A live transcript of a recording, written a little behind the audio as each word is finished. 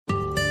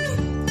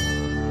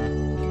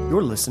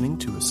You're listening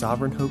to a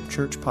Sovereign Hope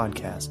Church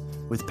podcast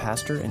with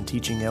pastor and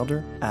teaching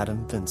elder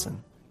Adam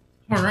Vinson.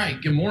 All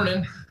right, good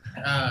morning.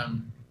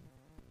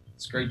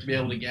 It's great to be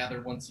able to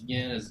gather once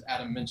again. As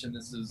Adam mentioned,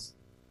 this is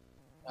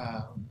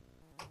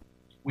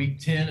week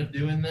 10 of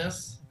doing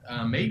this.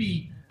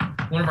 Maybe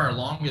one of our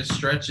longest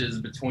stretches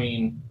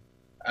between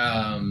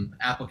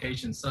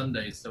application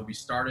Sundays. So we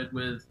started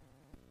with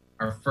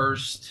our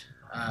first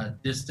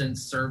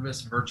distance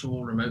service,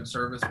 virtual remote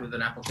service with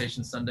an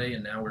application Sunday,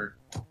 and now we're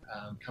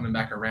coming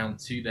back around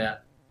to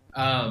that.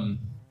 I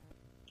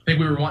think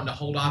we were wanting to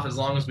hold off as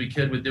long as we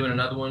could with doing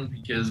another one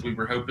because we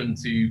were hoping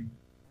to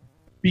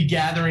be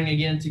gathering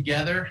again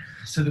together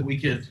so that we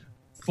could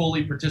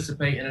fully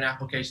participate in an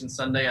application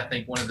Sunday. I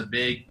think one of the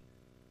big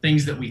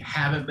things that we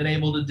haven't been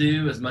able to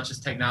do, as much as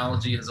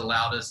technology has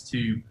allowed us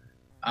to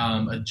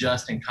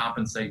adjust and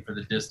compensate for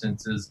the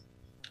distances,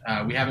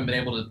 we haven't been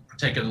able to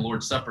partake of the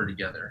Lord's Supper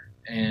together.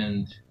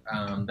 And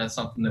that's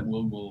something that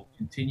we'll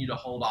continue to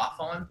hold off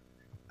on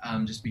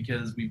just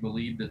because we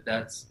believe that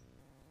that's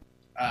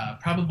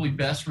probably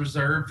best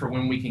reserved for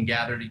when we can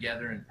gather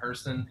together in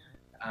person.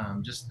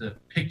 Just the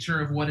picture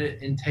of what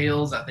it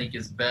entails, I think,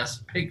 is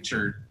best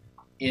pictured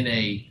in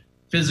a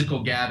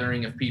physical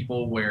gathering of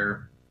people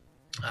where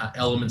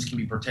elements can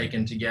be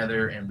partaken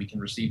together and we can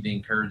receive the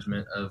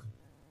encouragement of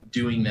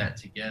doing that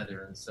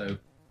together. And so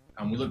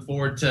we look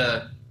forward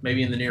to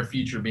maybe in the near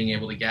future being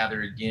able to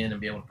gather again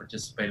and be able to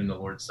participate in the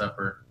Lord's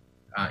Supper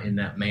in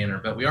that manner.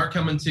 But we are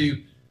coming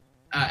to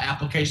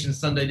Application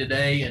Sunday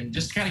today, and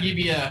just to kind of give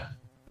you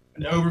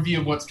an overview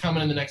of what's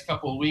coming in the next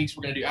couple of weeks.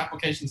 We're going to do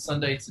Application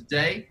Sunday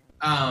today,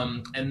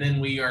 and then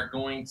we are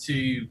going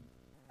to,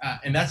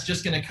 and that's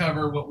just going to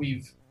cover what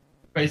we've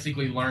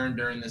basically learned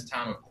during this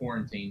time of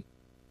quarantine.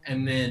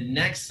 And then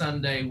next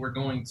Sunday, we're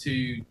going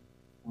to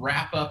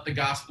wrap up the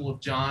Gospel of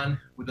John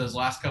with those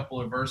last couple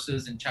of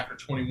verses in chapter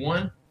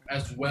 21,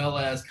 as well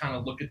as kind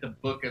of look at the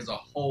book as a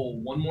whole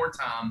one more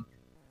time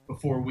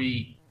before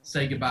we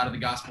say goodbye to the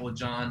Gospel of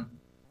John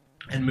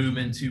and move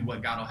into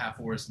what God will have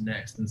for us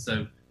next. And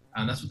so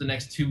that's what the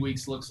next 2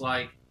 weeks looks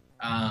like.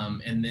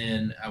 And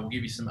then we'll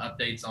give you some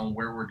updates on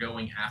where we're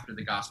going after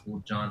the Gospel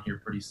of John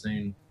here pretty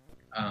soon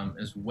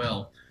as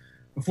well.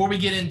 Before we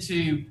get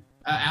into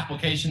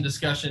application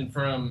discussion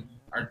from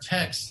our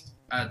text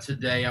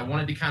today, I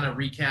wanted to kind of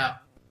recap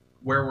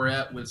where we're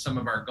at with some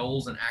of our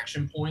goals and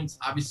action points.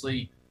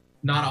 Obviously,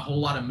 not a whole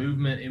lot of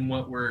movement in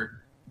what we're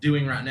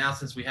doing right now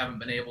since we haven't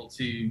been able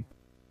to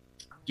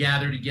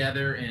gather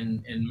together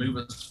and move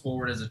us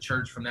forward as a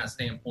church from that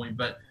standpoint.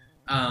 But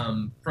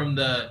from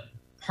the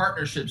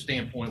partnership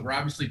standpoint, we're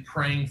obviously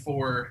praying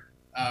for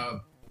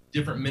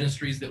different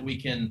ministries that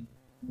we can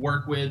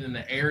work with in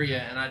the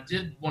area. And I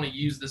did want to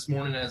use this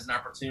morning as an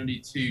opportunity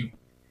to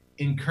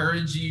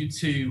encourage you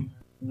to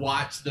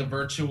watch the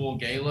virtual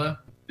gala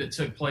that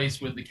took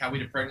place with the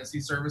Coweta Pregnancy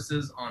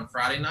Services on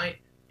Friday night.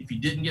 If you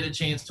didn't get a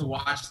chance to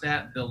watch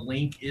that, the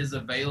link is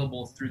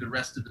available through the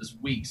rest of this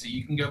week. So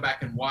you can go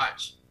back and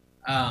watch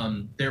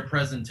their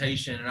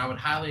presentation. And I would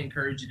highly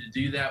encourage you to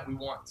do that. We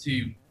want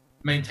to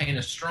maintain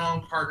a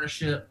strong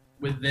partnership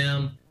with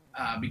them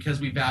because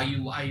we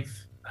value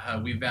life.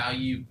 We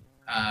value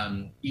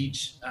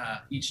each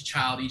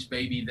child, each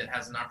baby that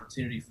has an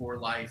opportunity for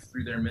life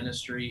through their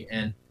ministry.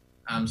 And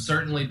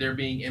certainly they're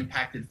being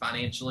impacted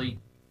financially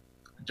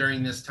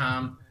during this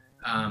time.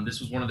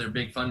 This was one of their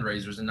big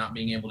fundraisers and not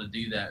being able to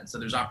do that. And so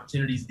there's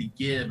opportunities to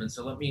give. And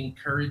so let me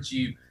encourage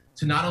you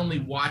to not only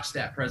watch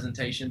that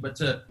presentation, but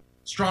to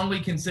strongly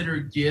consider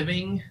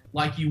giving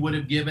like you would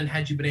have given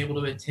had you been able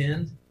to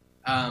attend.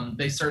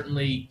 They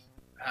certainly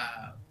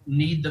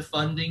need the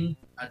funding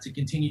to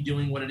continue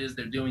doing what it is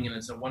they're doing. And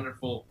it's a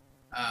wonderful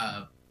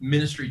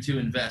ministry to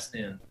invest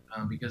in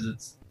because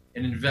it's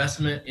an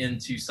investment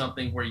into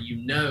something where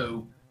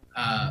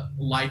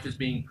life is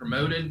being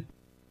promoted.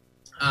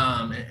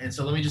 And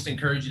so let me just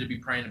encourage you to be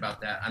praying about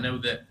that. I know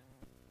that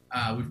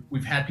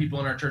we've had people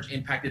in our church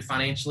impacted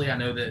financially. I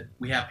know that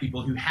we have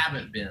people who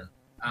haven't been.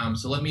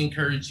 So let me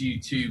encourage you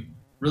to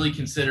really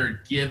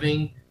consider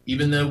giving,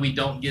 even though we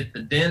don't get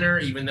the dinner,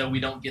 even though we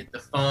don't get the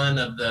fun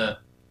of the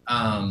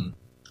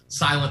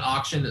silent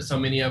auction that so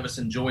many of us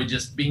enjoy,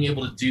 just being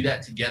able to do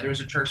that together as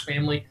a church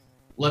family.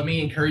 Let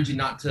me encourage you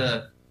not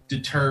to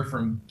deter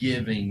from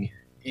giving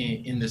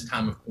in this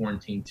time of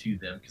quarantine to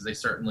them, because they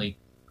certainly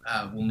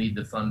will need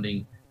the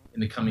funding in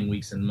the coming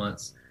weeks and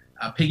months.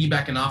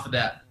 Piggybacking off of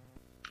that,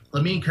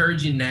 let me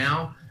encourage you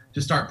now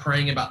to start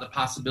praying about the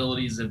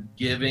possibilities of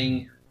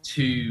giving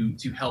to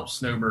help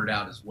Snowbird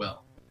out as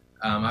well.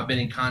 I've been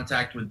in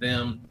contact with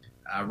them.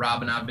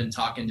 Rob and I have been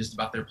talking just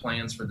about their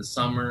plans for the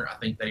summer. I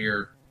think they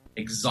are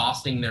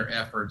exhausting their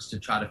efforts to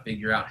try to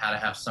figure out how to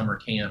have summer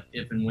camp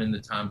if and when the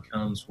time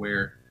comes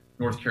where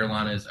North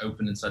Carolina is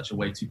open in such a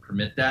way to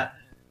permit that.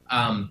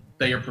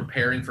 They are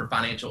preparing for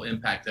financial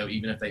impact, though,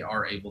 even if they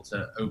are able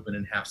to open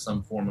and have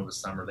some form of a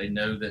summer. They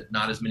know that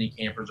not as many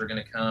campers are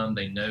going to come.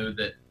 They know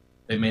that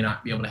they may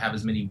not be able to have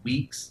as many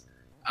weeks.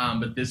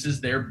 But this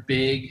is their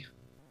big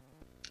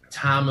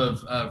time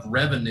of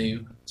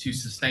revenue to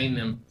sustain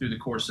them through the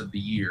course of the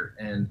year.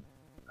 And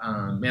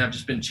Man, I've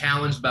just been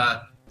challenged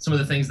by some of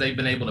the things they've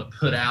been able to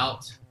put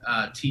out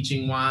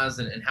teaching-wise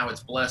and how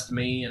it's blessed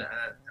me. And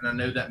I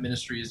know that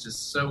ministry is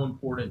just so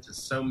important to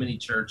so many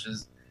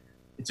churches.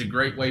 It's a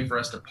great way for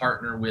us to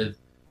partner with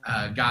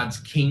God's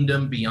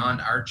kingdom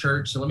beyond our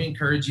church. So let me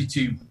encourage you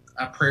to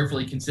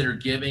prayerfully consider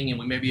giving, and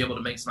we may be able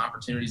to make some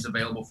opportunities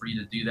available for you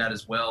to do that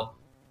as well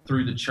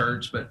through the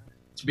church, but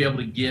to be able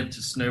to give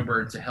to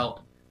Snowbird to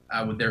help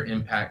with their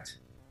impact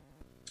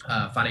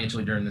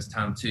financially during this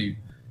time too.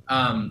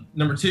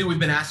 Number two, we've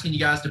been asking you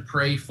guys to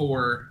pray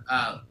for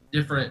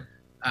different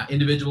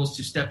individuals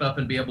to step up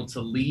and be able to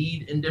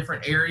lead in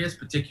different areas,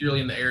 particularly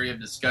in the area of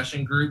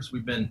discussion groups.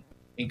 We've been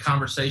in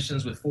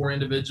conversations with 4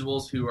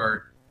 individuals who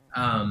are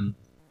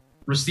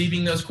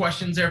receiving those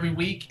questions every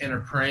week and are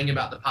praying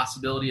about the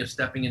possibility of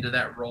stepping into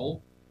that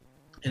role.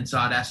 And so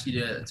I'd ask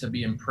you to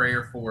be in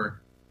prayer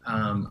for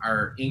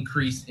our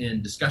increase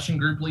in discussion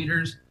group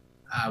leaders,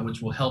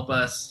 which will help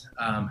us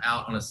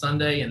out on a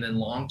Sunday. And then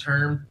long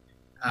term,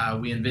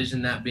 we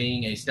envision that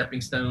being a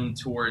stepping stone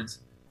towards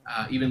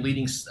even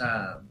leading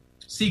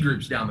C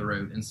groups down the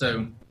road. And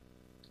so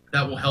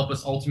that will help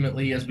us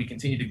ultimately as we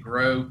continue to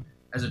grow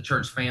as a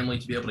church family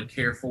to be able to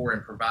care for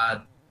and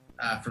provide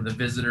for the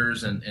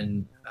visitors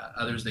and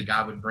others that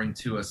God would bring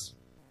to us.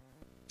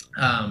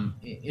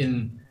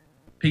 In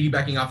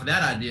piggybacking off of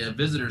that idea of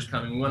visitors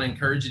coming, we want to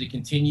encourage you to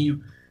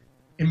continue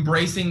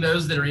embracing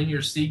those that are in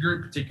your C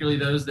group, particularly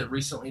those that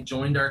recently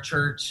joined our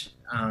church.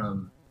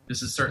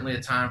 This is certainly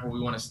a time where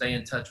we want to stay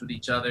in touch with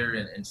each other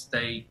and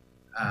stay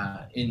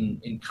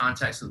in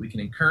contact so that we can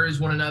encourage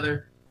one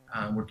another.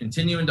 We're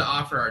continuing to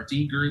offer our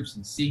D groups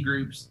and C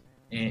groups,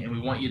 and we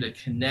want you to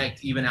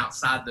connect even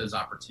outside those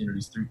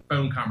opportunities through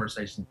phone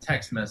conversations,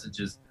 text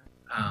messages,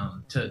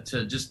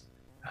 to just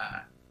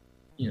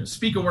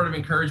speak a word of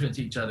encouragement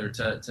to each other,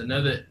 to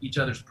know that each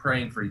other's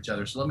praying for each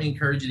other. So let me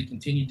encourage you to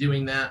continue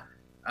doing that.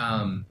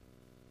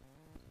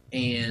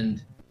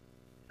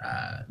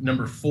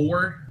 Number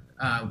 4,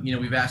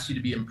 we've asked you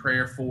to be in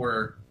prayer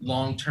for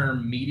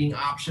long-term meeting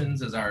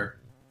options as our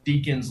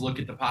deacons look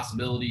at the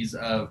possibilities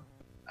of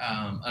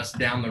us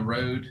down the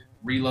road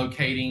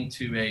relocating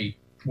to a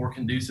more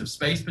conducive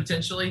space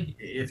potentially,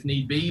 if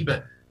need be.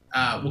 But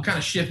we'll kind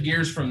of shift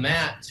gears from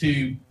that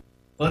to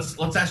let's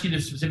ask you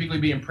to specifically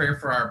be in prayer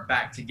for our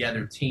Back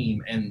Together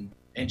team and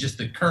just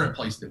the current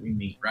place that we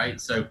meet, right?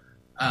 So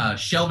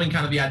shelving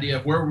kind of the idea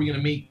of where are we going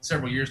to meet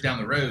several years down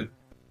the road,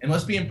 and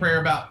let's be in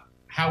prayer about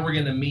how we're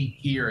going to meet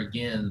here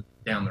again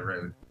down the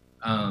road.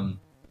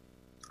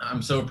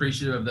 I'm so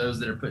appreciative of those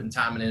that are putting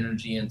time and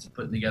energy into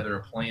putting together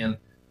a plan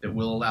that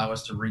will allow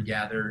us to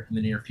regather in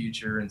the near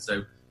future. And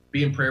so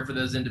be in prayer for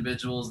those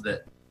individuals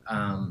that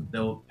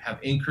they'll have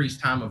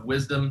increased time of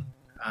wisdom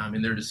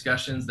in their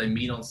discussions. They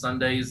meet on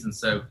Sundays. And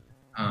so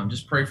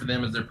just pray for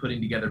them as they're putting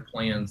together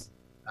plans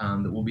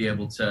that we'll be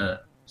able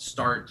to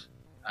start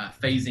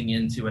phasing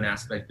into an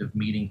aspect of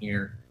meeting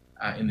here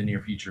in the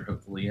near future,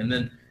 hopefully. And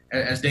then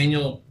as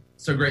Daniel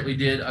so greatly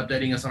did,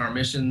 updating us on our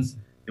missions,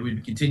 that we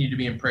continue to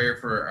be in prayer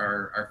for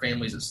our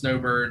families at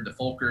Snowbird, the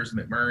Folkers,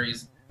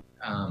 McMurrays,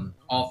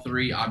 all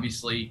 3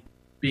 obviously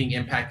being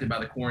impacted by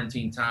the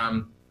quarantine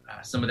time,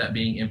 some of that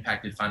being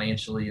impacted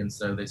financially, and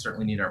so they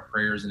certainly need our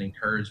prayers and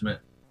encouragement.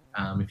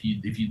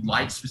 If you'd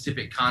like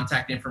specific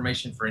contact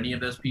information for any of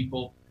those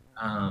people,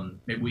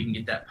 maybe we can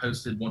get that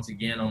posted once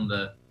again on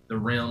the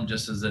Rim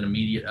just as an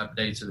immediate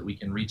update so that we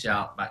can reach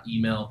out by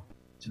email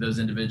to those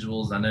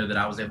individuals. I know that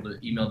I was able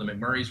to email the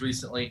McMurrays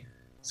recently.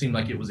 Seemed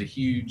like it was a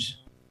huge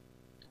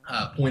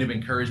point of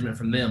encouragement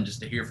from them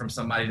just to hear from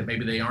somebody that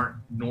maybe they aren't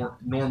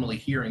normally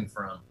hearing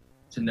from,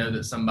 to know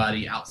that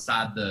somebody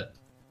outside the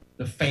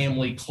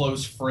family,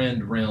 close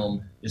friend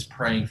realm is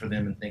praying for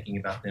them and thinking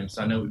about them.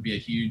 So I know it would be a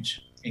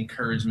huge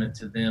encouragement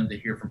to them to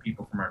hear from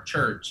people from our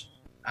church,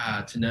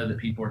 to know that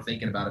people are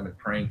thinking about them and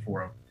praying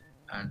for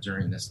them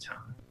during this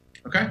time.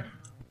 Okay?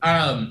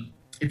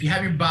 If you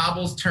have your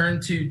Bibles, turn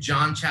to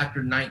John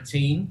chapter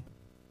 19.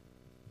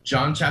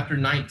 John chapter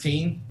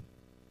 19.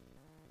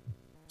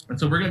 And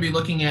so we're going to be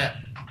looking at,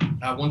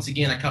 once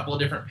again, a couple of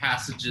different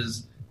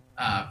passages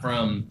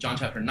from John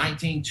chapter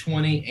 19,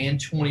 20,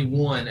 and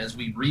 21 as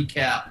we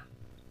recap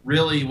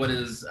really what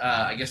is,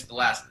 the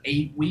last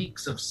 8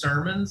 weeks of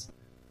sermons.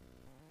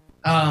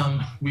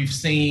 We've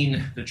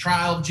seen the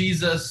trial of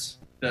Jesus,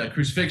 the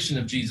crucifixion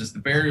of Jesus, the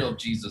burial of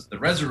Jesus, the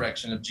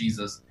resurrection of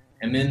Jesus,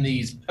 and then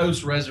these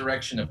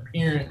post-resurrection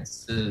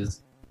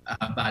appearances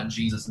by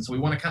Jesus. And so we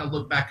want to kind of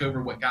look back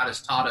over what God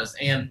has taught us.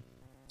 And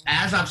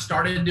as I've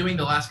started doing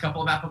the last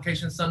couple of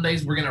application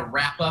Sundays, we're going to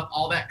wrap up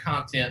all that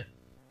content.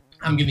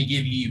 I'm going to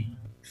give you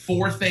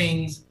 4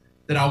 things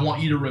that I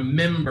want you to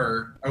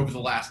remember over the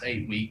last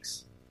 8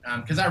 weeks,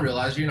 because I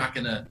realize you're not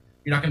going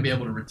to be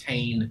able to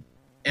retain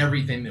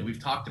everything that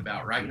we've talked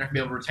about, right? You're not going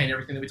to be able to retain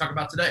everything that we talk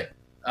about today.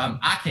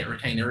 I can't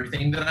retain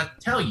everything that I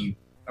tell you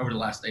over the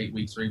last 8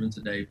 weeks or even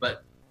today.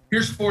 But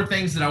here's 4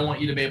 things that I want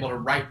you to be able to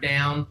write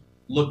down,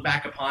 look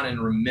back upon, and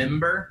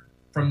remember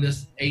from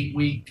this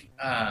 8-week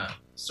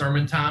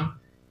sermon time.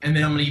 And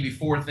then I'm going to give you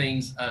 4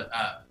 things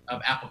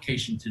of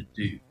application to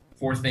do.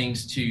 4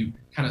 things to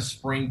kind of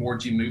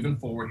springboard you moving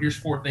forward. Here's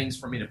 4 things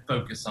for me to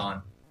focus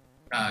on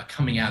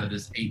coming out of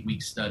this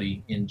 8-week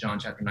study in John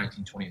chapter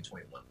 19, 20, and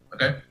 21.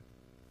 Okay?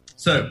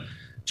 So,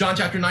 John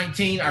chapter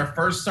 19, our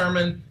first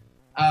sermon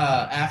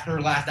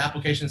after last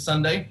Application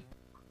Sunday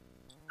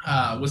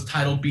was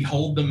titled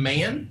Behold the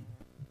Man.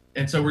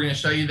 And so we're going to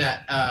show you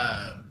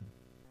that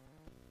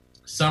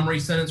summary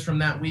sentence from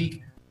that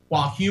week.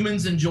 While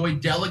humans enjoy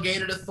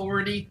delegated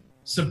authority,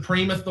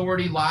 supreme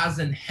authority lies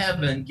in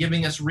heaven,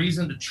 giving us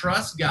reason to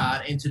trust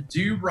God and to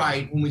do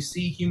right when we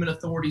see human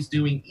authorities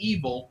doing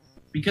evil,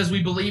 because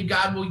we believe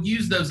God will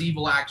use those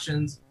evil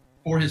actions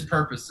for his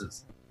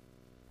purposes.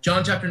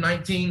 John chapter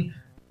 19,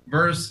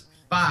 verse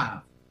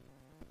 5.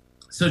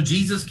 So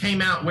Jesus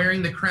came out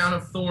wearing the crown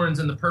of thorns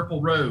and the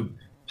purple robe.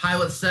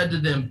 Pilate said to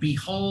them,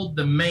 Behold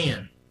the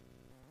man.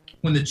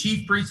 When the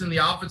chief priests and the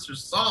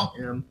officers saw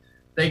him,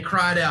 they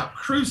cried out,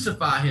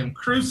 Crucify him,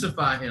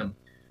 crucify him.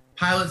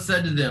 Pilate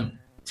said to them,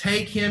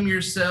 Take him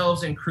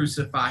yourselves and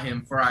crucify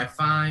him, for I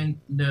find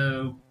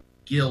no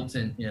guilt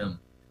in him.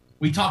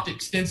 We talked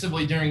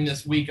extensively during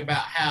this week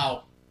about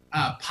how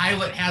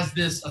Pilate has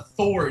this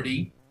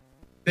authority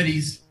that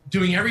he's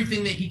doing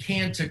everything that he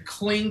can to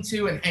cling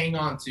to and hang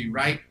on to,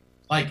 right?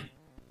 Like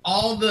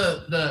all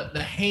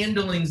the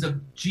handlings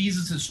of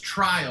Jesus's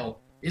trial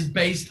is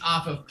based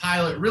off of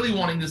Pilate really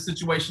wanting the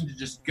situation to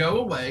just go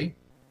away.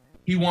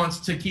 He wants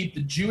to keep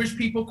the Jewish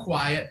people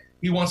quiet.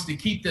 He wants to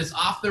keep this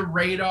off the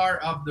radar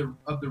of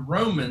the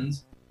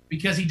Romans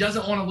because he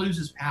doesn't want to lose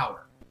his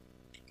power.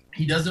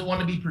 He doesn't want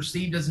to be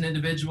perceived as an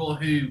individual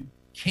who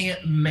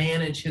can't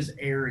manage his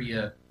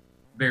area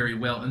very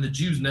well. And the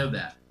Jews know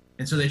that.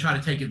 And so they try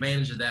to take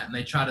advantage of that, and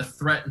they try to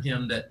threaten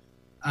him that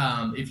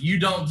if you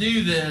don't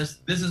do this,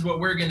 this is what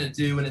we're going to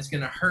do, and it's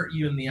going to hurt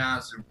you in the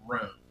eyes of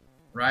Rome,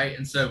 right?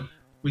 And so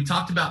we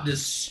talked about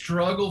this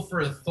struggle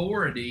for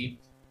authority,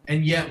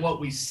 and yet what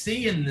we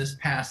see in this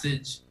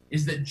passage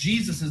is that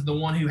Jesus is the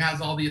one who has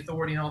all the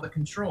authority and all the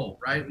control,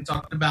 right? We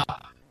talked about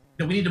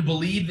that we need to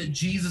believe that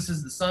Jesus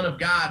is the Son of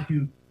God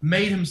who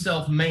made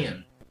himself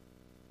man.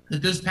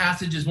 That this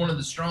passage is one of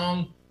the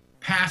strong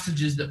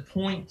passages that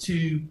point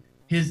to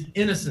his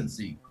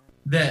innocency,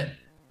 that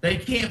they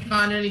can't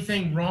find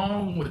anything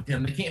wrong with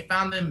him. They can't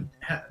find them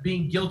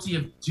being guilty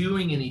of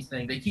doing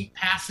anything. They keep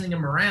passing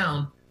him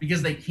around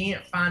because they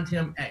can't find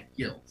him at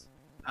guilt.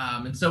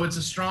 And so it's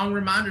a strong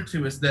reminder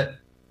to us that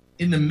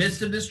in the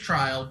midst of this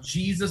trial,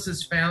 Jesus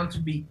is found to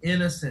be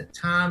innocent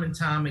time and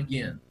time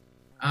again.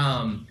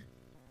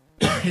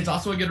 It's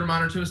also a good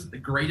reminder to us that the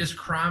greatest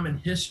crime in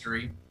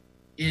history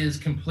is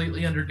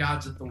completely under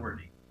God's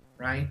authority,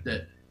 right?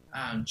 That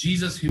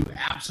Jesus, who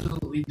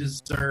absolutely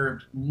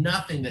deserved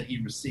nothing that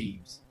he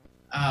receives,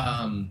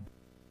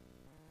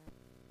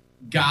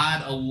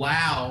 God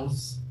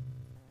allows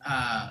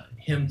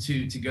him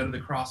to go to the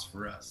cross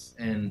for us.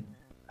 And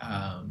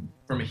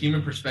from a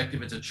human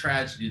perspective, it's a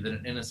tragedy that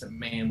an innocent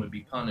man would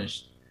be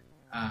punished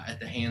at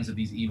the hands of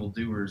these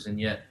evildoers. And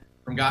yet,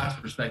 from God's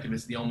perspective,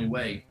 it's the only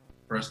way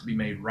for us to be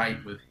made right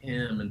with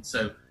him. And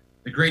so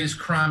the greatest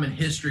crime in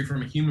history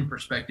from a human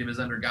perspective is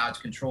under God's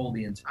control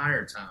the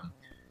entire time.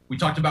 We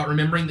talked about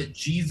remembering that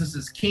Jesus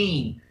is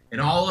king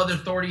and all other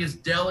authority is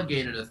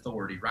delegated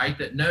authority, right?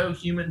 That no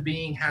human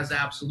being has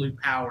absolute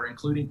power,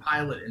 including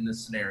Pilate in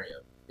this scenario.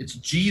 It's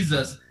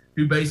Jesus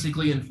who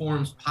basically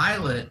informs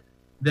Pilate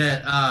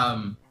that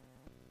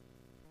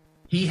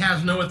he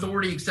has no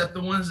authority except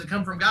the ones that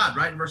come from God,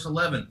 right? In verse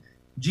 11,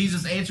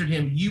 Jesus answered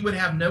him, You would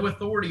have no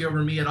authority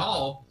over me at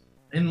all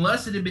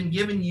unless it had been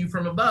given you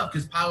from above.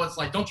 Because Pilate's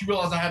like, don't you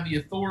realize I have the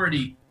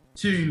authority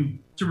to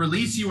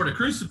release you or to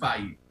crucify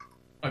you?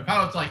 Like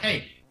Pilate's like,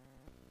 hey,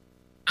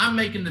 I'm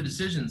making the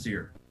decisions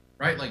here,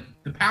 right? Like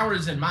the power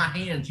is in my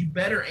hands. You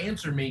better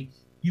answer me.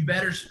 You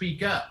better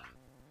speak up.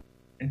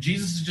 And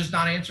Jesus is just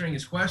not answering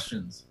his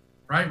questions,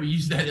 right? We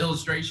use that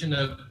illustration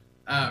of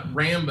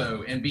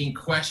Rambo and being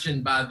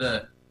questioned by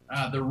the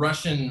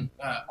Russian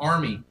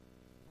army.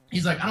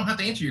 He's like, I don't have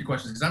to answer your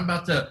questions because I'm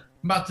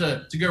about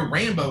to go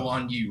Rambo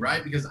on you,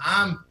 right? Because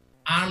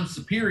I'm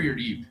superior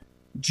to you.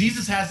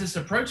 Jesus has this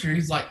approach here.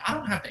 He's like, I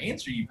don't have to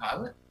answer you,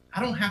 Pilate. I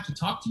don't have to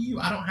talk to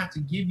you. I don't have to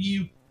give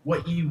you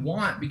what you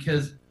want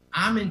because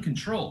I'm in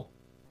control.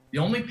 The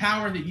only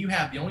power that you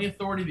have, the only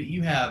authority that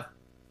you have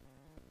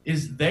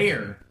is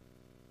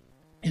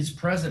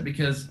present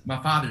because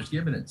my Father's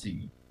given it to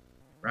you,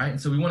 right? And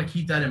so we want to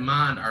keep that in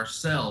mind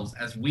ourselves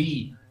as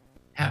we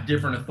have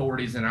different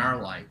authorities in our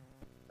life,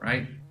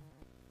 right?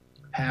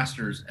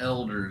 Pastors,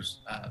 elders,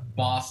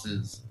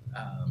 bosses,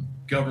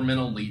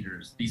 governmental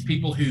leaders, these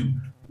people who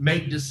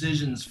make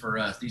decisions for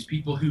us, these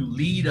people who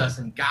lead us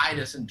and guide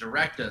us and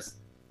direct us.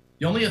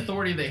 The only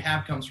authority they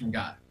have comes from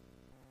God.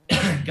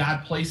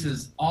 God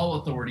places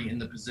all authority in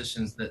the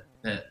positions that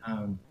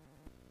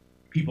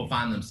people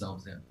find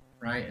themselves in,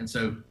 right? And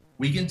so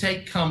we can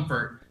take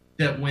comfort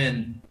that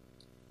when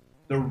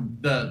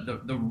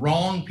the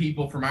wrong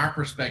people from our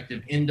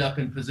perspective end up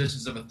in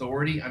positions of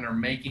authority and are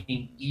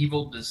making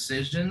evil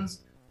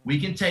decisions, we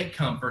can take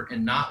comfort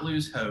and not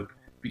lose hope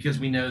because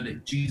we know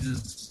that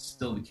Jesus is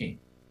still the king,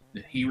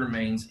 that he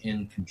remains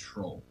in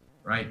control.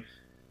 right?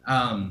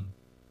 From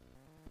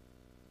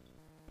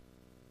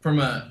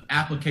an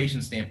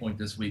application standpoint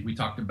this week, we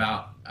talked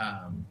about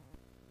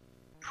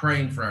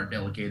praying for our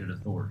delegated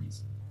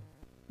authorities,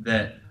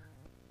 that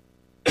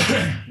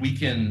we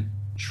can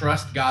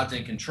trust God's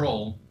in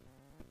control.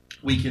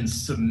 We can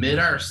submit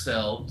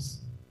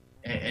ourselves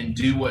and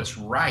do what's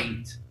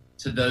right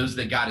to those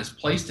that God has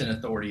placed in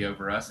authority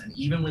over us. And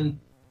even when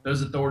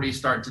those authorities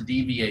start to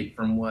deviate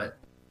from what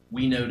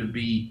we know to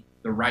be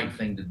the right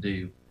thing to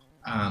do,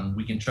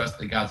 we can trust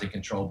that God's in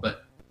control.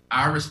 But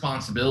our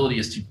responsibility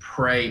is to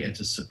pray and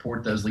to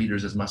support those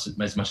leaders as much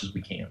as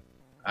we can.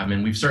 I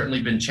mean, we've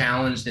certainly been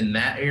challenged in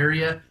that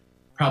area,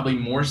 probably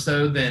more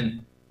so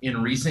than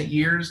in recent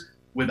years,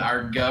 with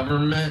our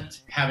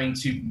government having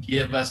to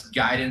give us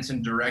guidance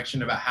and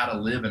direction about how to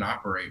live and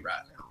operate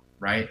right now,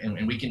 right?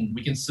 And we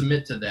can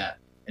submit to that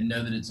and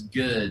know that it's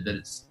good, that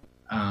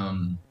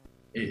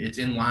it's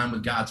in line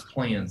with God's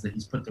plans, that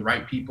He's put the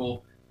right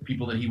people, the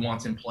people that He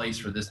wants in place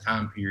for this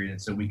time period,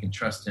 and so we can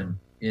trust Him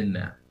in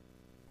that.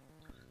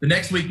 The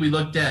next week we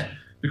looked at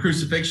the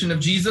crucifixion of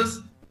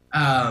Jesus.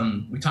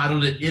 We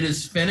titled it, "It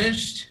is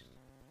Finished."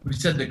 We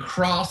said the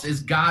cross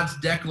is God's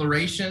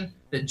declaration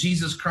that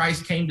Jesus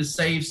Christ came to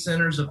save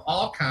sinners of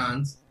all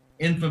kinds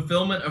in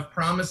fulfillment of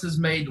promises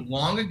made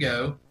long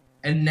ago.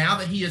 And now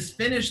that He has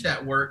finished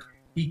that work,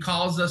 He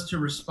calls us to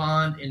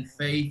respond in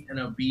faith and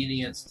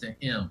obedience to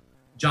Him.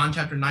 John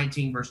chapter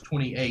 19, verse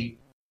 28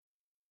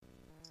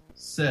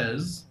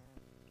 says,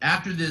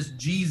 "After this,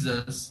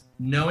 Jesus,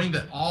 knowing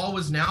that all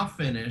was now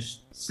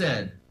finished,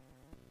 said,"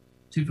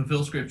 to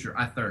fulfill Scripture,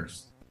 "I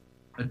thirst."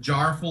 A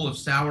jar full of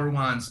sour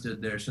wine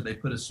stood there, so they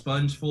put a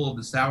sponge full of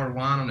the sour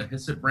wine on a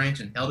hyssop branch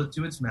and held it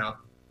to its mouth.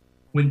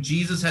 When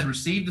Jesus had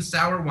received the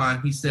sour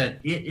wine, He said,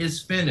 "It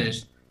is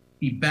finished."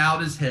 He bowed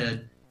His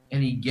head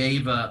and He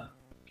gave up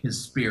His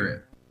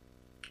spirit.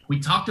 We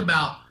talked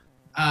about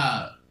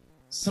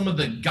some of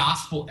the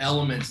gospel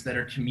elements that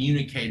are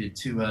communicated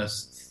to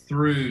us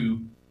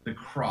through the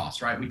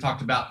cross, right? We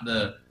talked about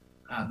the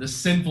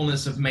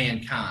sinfulness of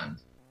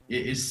mankind.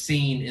 It is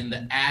seen in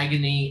the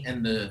agony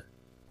and the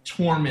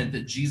torment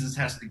that Jesus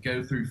has to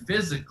go through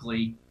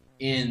physically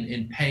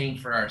in paying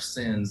for our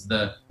sins,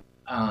 the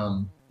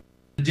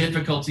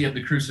difficulty of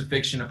the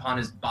crucifixion upon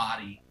His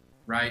body,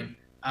 right?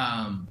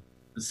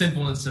 The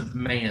sinfulness of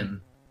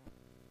man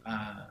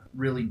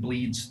really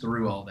bleeds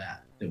through all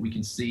that we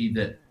can see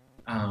that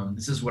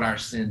this is what our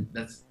sin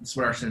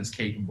is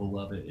capable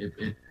of.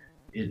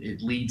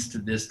 It leads to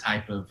this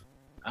type of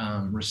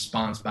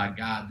response by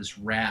God, this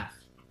wrath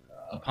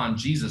upon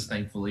Jesus,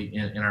 thankfully,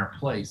 in our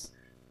place.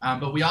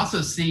 But we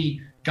also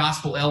see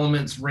gospel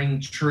elements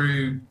ring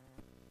true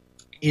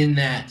in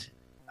that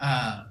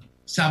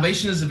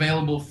salvation is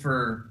available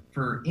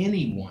for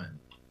anyone,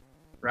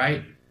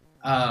 right?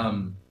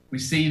 We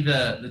see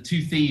the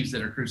two thieves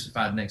that are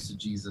crucified next to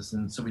Jesus.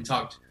 And so we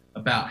talked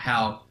about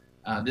how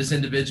this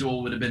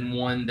individual would have been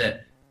one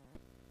that,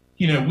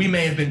 we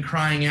may have been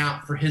crying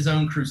out for his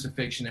own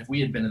crucifixion if we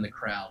had been in the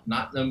crowd.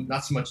 Not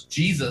so much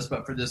Jesus,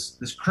 but for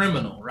this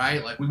criminal,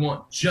 right? Like, we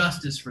want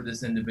justice for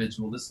this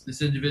individual.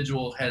 This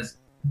individual has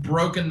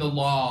broken the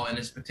law and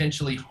has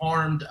potentially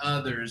harmed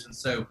others, and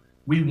so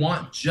we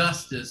want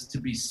justice to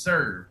be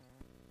served.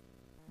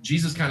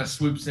 Jesus kind of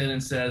swoops in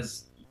and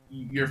says,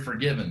 "You're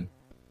forgiven.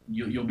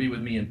 You'll be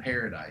with me in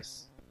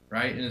paradise,"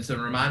 right? And it's a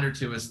reminder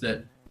to us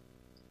that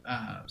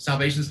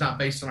salvation is not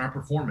based on our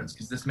performance,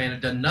 because this man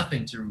had done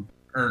nothing to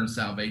earn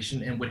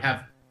salvation and would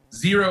have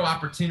zero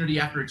opportunity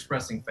after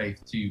expressing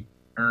faith to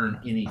earn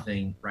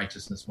anything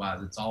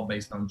righteousness-wise. It's all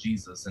based on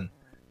Jesus. And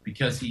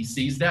because he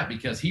sees that,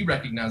 because he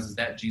recognizes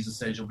that, Jesus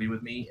says, "You'll be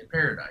with me in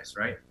paradise,"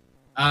 right?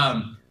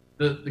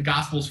 The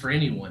gospel's for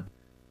anyone.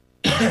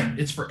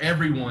 It's for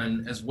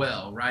everyone as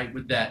well, right?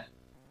 With that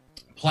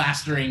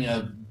plastering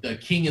of the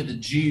King of the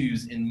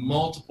Jews in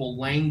multiple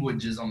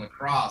languages on the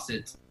cross,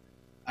 it's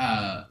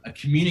a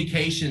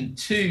communication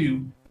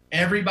to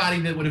everybody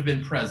that would have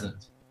been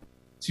present,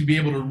 to be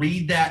able to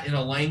read that in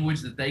a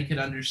language that they could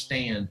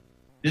understand.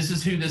 This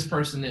is who this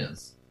person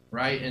is,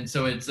 right? And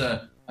so it's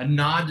a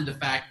nod to the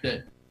fact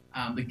that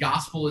the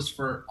gospel is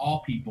for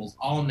all peoples,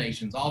 all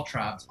nations, all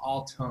tribes,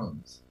 all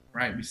tongues,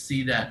 right? We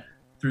see that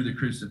through the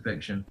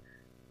crucifixion.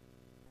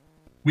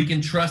 We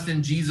can trust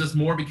in Jesus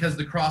more because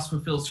the cross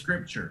fulfills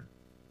Scripture.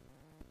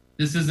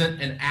 This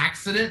isn't an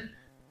accident.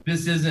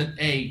 This isn't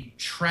a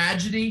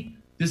tragedy.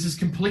 This is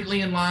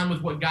completely in line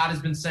with what God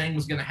has been saying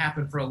was going to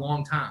happen for a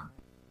long time,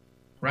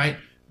 right?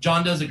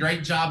 John does a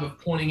great job of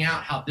pointing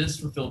out how this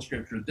fulfilled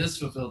Scripture, this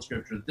fulfilled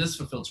Scripture, this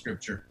fulfilled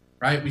Scripture,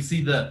 right? We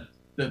see the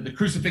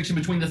crucifixion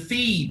between the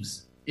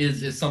thieves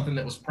is something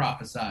that was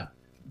prophesied.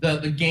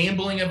 The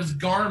gambling of his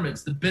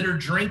garments, the bitter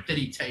drink that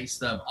he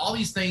tastes of, all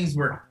these things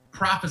were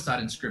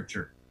prophesied in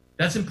Scripture.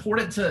 That's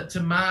important to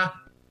my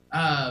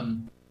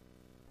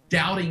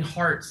doubting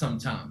heart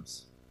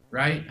sometimes,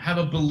 right? Have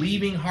a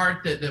believing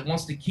heart that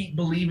wants to keep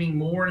believing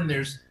more, and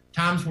there's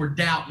times where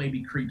doubt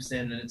maybe creeps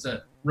in, and it's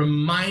a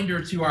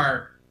reminder to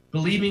our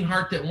believing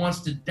heart that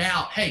wants to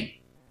doubt, hey,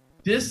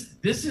 this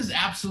is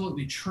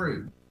absolutely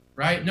true.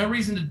 right? No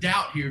reason to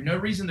doubt here. No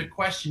reason to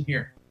question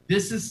here.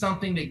 This is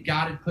something that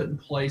God had put in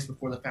place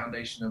before the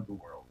foundation of the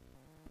world,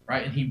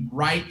 right? And he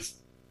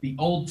writes the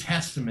Old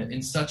Testament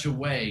in such a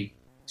way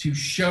to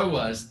show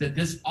us that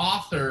this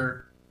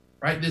author,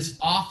 right,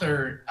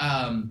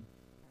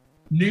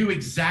 knew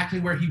exactly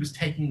where he was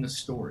taking the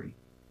story,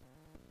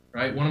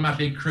 right? One of my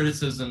big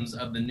criticisms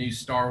of the new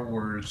Star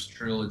Wars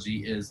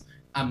trilogy is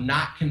I'm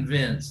not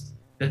convinced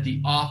that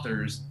the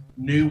authors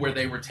knew where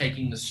they were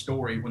taking the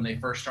story when they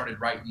first started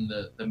writing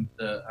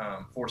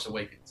the Force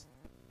Awakens.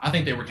 I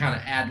think they were kind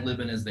of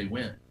ad-libbing as they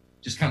went,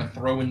 just kind of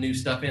throwing new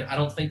stuff in. I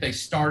don't think they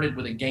started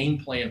with a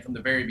game plan from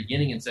the very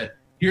beginning and said,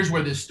 here's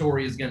where this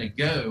story is going to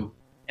go,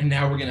 and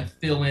now we're going to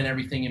fill in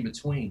everything in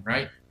between,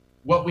 right?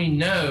 What we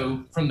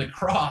know from the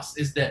cross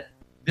is that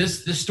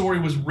this story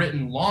was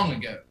written long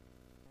ago,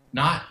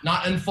 not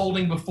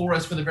unfolding before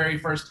us for the very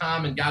first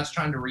time, and God's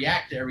trying to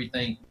react to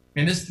everything.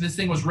 And this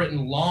thing was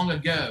written long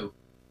ago,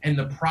 and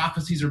the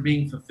prophecies are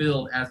being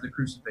fulfilled as the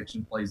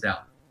crucifixion plays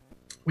out.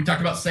 We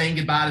talked about saying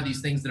goodbye to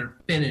these things that are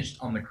finished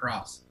on the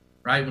cross,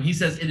 right? When he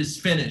says it is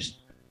finished,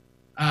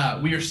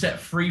 we are set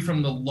free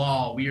from the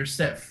law. We are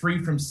set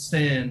free from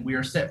sin. We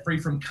are set free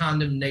from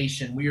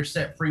condemnation. We are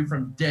set free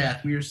from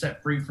death. We are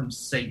set free from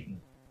Satan,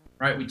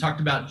 right? We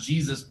talked about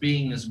Jesus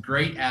being this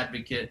great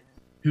advocate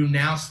who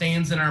now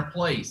stands in our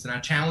place. And I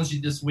challenge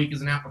you this week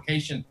as an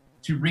application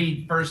to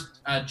read 1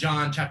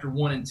 John chapter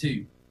 1 and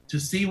 2, to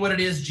see what it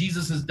is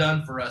Jesus has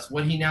done for us,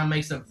 what he now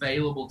makes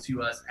available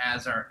to us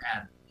as our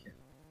advocate,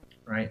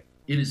 right?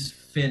 It is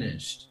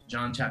finished,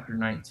 John chapter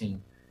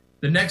 19.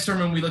 The next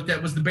sermon we looked at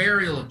was the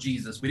burial of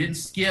Jesus. We didn't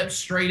skip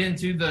straight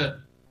into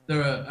the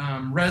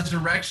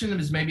resurrection,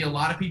 as maybe a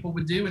lot of people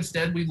would do.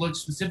 Instead, we looked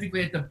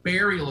specifically at the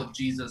burial of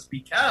Jesus,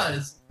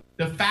 because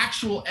the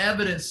factual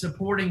evidence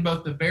supporting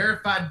both the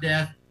verified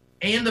death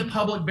and the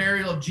public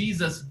burial of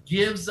Jesus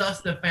gives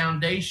us the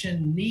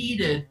foundation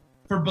needed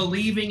for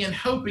believing and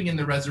hoping in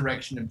the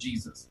resurrection of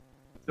Jesus.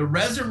 The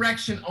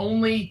resurrection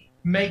only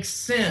makes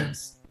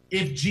sense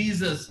if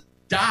Jesus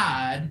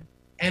died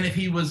and if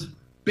he was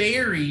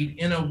buried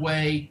in a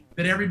way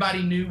that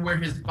everybody knew where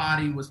his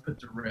body was put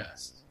to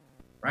rest,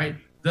 right?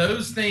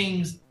 Those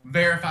things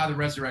verify the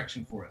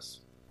resurrection for us.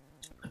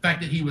 The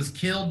fact that he was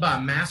killed by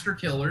master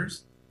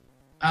killers,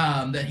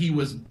 that he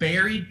was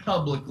buried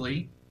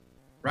publicly,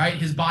 right?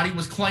 His body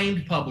was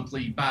claimed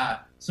publicly by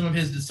some of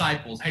his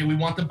disciples. Hey, we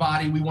want the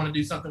body. We want to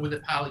do something with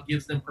it. Pilate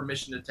gives them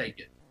permission to take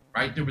it,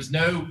 right? There was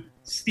no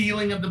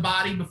stealing of the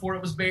body before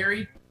it was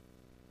buried.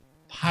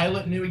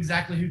 Pilate knew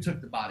exactly who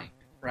took the body,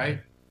 right?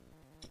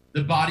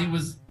 The body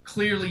was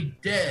clearly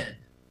dead,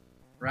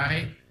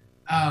 right?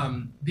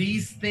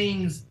 These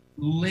things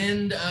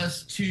lend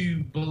us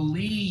to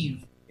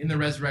believe in the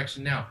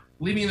resurrection. Now,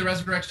 believing in the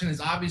resurrection is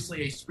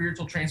obviously a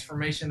spiritual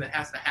transformation that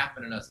has to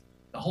happen in us.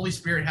 The Holy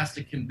Spirit has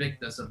to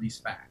convict us of these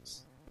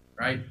facts,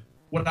 right?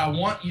 What I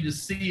want you to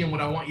see and what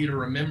I want you to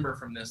remember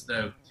from this,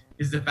 though,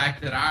 is the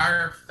fact that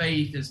our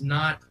faith is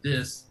not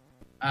this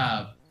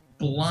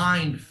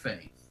blind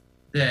faith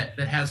that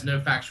has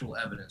no factual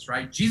evidence,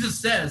 right? Jesus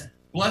says,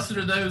 blessed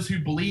are those who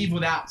believe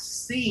without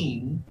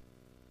seeing,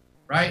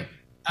 right?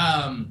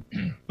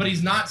 But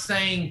he's not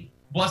saying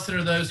blessed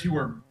are those who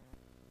are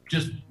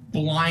just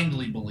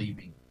blindly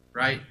believing,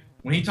 right?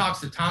 When he talks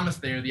to Thomas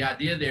there, the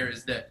idea there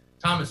is that,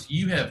 Thomas,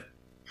 you have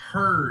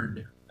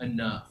heard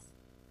enough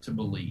to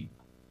believe.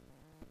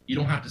 You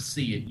don't have to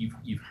see it.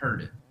 You've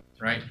heard it,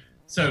 right?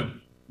 So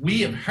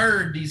we have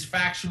heard these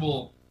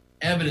factual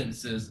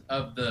evidences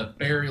of the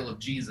burial of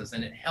Jesus,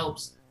 and it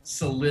helps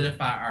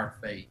solidify our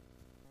faith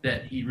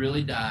that he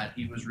really died,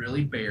 he was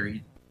really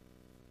buried,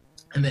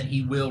 and that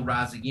he will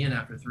rise again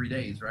after 3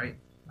 days, right?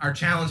 Our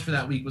challenge for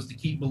that week was to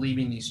keep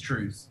believing these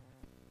truths,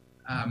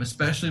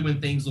 especially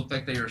when things look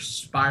like they are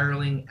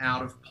spiraling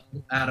out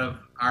of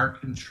our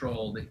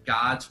control, that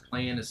God's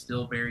plan is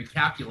still very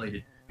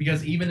calculated.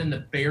 Because even in the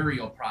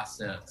burial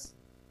process,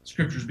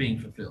 Scripture's being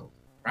fulfilled,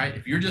 right?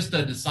 If you're just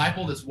a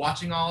disciple that's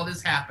watching all of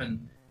this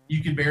happen,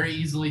 you could very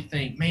easily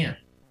think, man,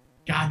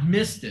 God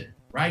missed it,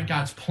 right?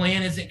 God's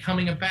plan isn't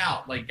coming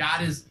about. Like,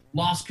 God has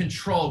lost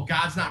control.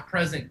 God's not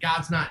present.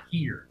 God's not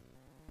here.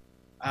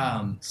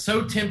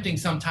 So tempting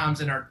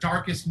sometimes in our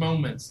darkest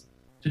moments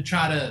to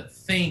try to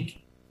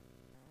think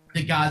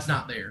that God's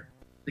not there,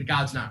 that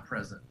God's not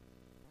present.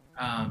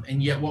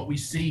 And yet what we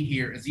see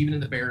here is even in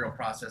the burial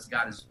process,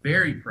 God is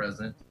very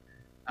present,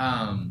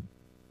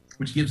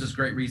 which gives us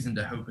great reason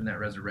to hope in that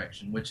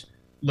resurrection, which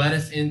led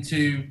us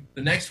into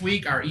the next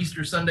week, our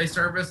Easter Sunday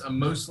service, a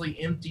mostly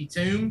empty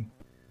tomb.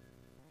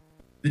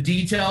 The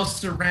details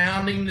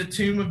surrounding the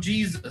tomb of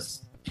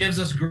Jesus gives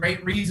us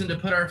great reason to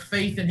put our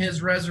faith in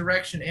his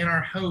resurrection and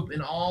our hope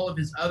in all of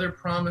his other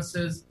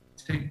promises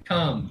to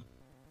come.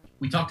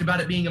 We talked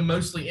about it being a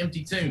mostly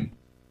empty tomb,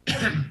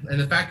 and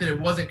the fact that it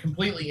wasn't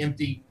completely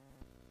empty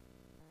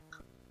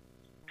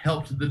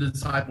helped the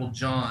disciple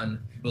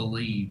John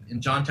believe.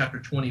 In John chapter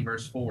 20,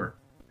 verse 4,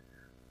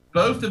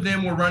 both of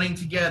them were running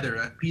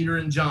together, Peter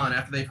and John,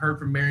 after they've heard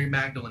from Mary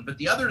Magdalene. But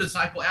the other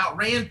disciple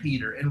outran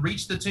Peter and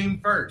reached the tomb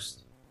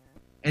first.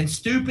 And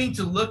stooping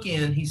to look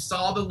in, he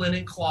saw the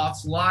linen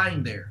cloths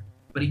lying there,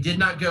 but he did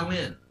not go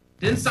in.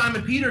 Then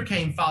Simon Peter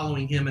came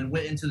following him and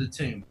went into the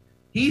tomb.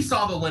 He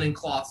saw the linen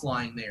cloths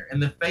lying there,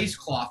 and the face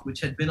cloth which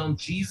had been on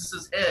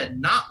Jesus'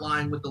 head, not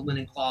lying with the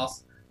linen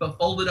cloths, but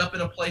folded up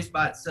in a place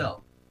by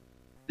itself.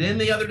 Then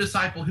the other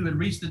disciple who had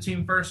reached the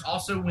tomb first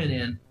also went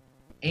in,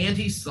 and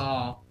he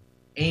saw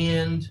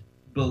and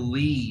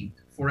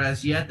believed. For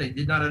as yet they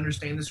did not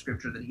understand the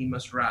scripture that he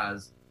must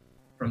rise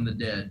from the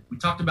dead. We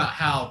talked about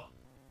how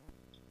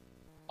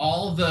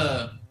all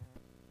the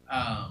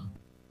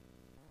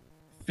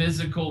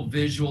physical,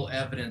 visual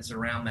evidence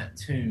around that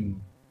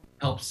tomb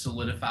helps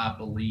solidify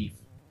belief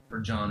for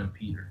John and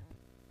Peter,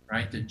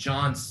 right? That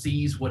John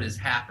sees what has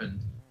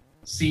happened,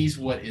 sees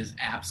what is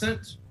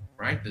absent,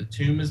 right? The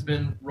tomb has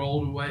been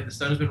rolled away, the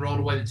stone has been rolled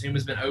away, the tomb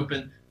has been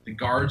opened, the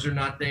guards are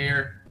not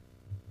there.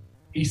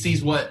 He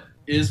sees what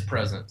is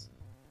present.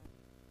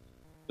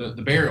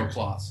 The burial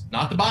cloths,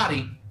 not the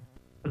body,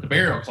 but the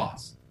burial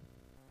cloths.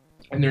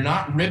 And they're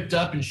not ripped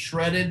up and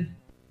shredded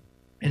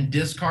and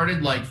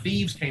discarded like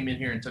thieves came in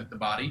here and took the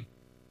body.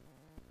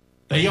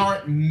 They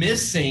aren't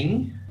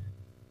missing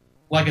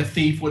like a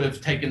thief would have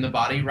taken the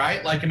body,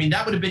 right? Like, I mean,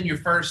 that would have been your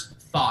first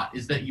thought,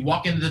 is that you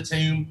walk into the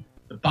tomb,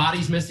 the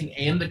body's missing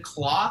and the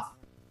cloth.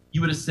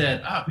 You would have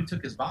said, oh, who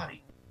took his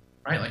body,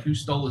 right? Like, who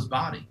stole his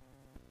body?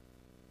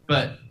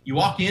 But you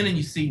walk in and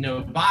you see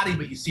no body,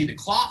 but you see the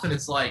cloth, and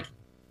it's like,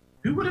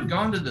 who would have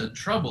gone to the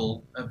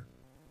trouble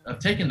of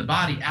taking the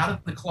body out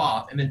of the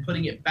cloth and then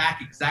putting it back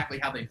exactly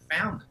how they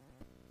found it,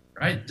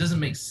 right? It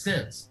doesn't make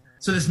sense.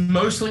 So this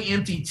mostly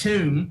empty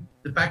tomb,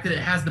 the fact that it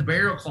has the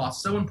burial cloth,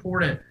 so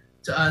important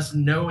to us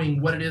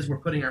knowing what it is we're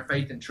putting our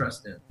faith and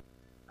trust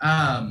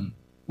in.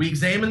 We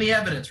examine the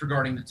evidence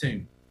regarding the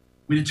tomb.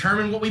 We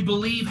determine what we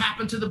believe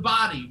happened to the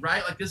body,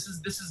 right? Like this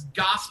is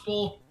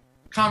gospel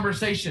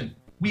conversation.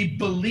 We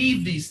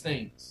believe these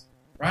things,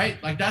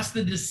 right? Like that's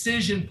the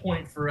decision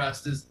point for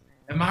us is,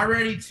 am I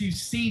ready to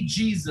see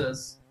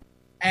Jesus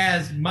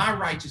as my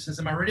righteousness?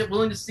 Am I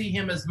willing to see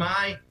him as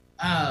my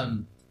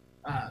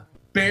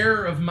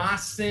bearer of my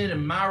sin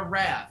and my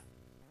wrath?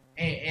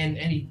 And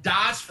he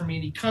dies for me,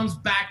 and he comes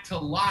back to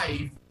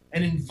life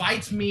and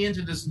invites me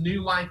into this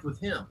new life with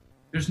him.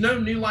 There's no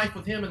new life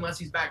with him unless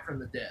he's back from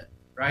the dead,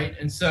 right?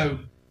 And so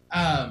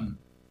I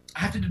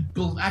have to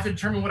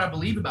determine what I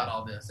believe about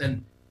all this.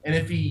 And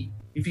if he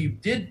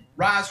did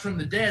rise from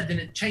the dead, then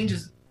it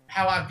changes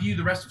how I view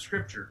the rest of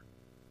Scripture,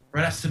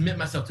 right? I submit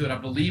myself to it. I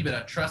believe it.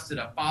 I trust it.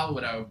 I follow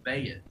it. I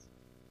obey it,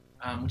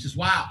 which is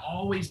why I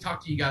always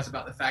talk to you guys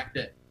about the fact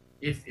that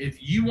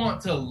if you want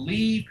to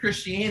leave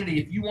Christianity,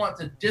 if you want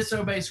to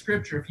disobey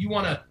Scripture, if you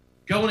want to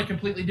go in a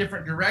completely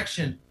different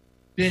direction,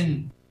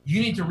 then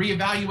you need to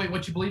reevaluate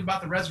what you believe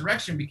about the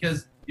resurrection,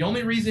 because the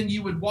only reason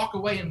you would walk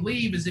away and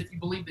leave is if you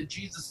believe that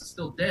Jesus is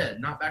still dead,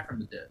 not back from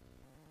the dead.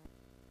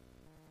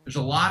 There's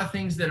a lot of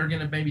things that are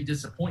going to maybe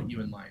disappoint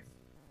you in life.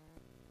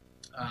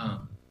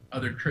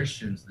 Other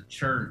Christians, the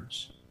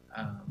church.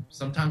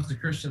 Sometimes the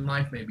Christian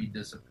life may be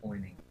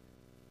disappointing.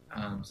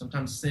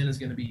 Sometimes sin is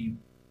going to be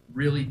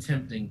really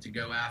tempting to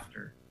go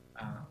after.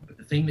 But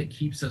the thing that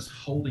keeps us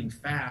holding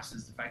fast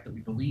is the fact that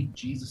we believe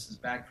Jesus is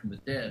back from the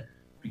dead,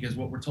 because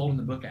what we're told in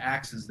the book of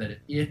Acts is that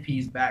if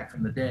he's back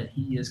from the dead,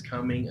 he is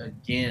coming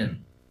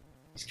again.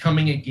 He's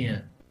coming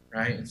again,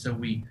 right? And so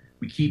we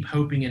keep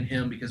hoping in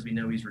him because we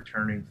know he's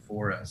returning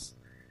for us.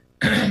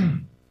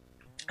 And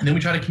then we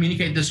try to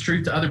communicate this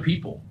truth to other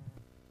people,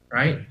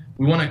 right?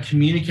 We want to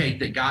communicate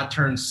that God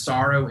turns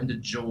sorrow into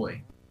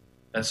joy.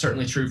 That's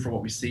certainly true for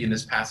what we see in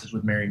this passage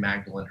with Mary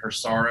Magdalene. Her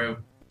sorrow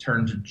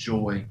turned to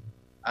joy.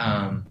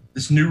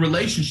 This new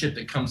relationship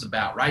that comes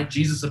about, right?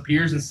 Jesus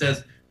appears and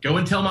says, go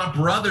and tell my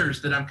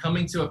brothers that I'm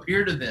coming to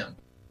appear to them,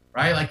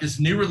 right? Like this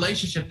new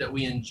relationship that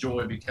we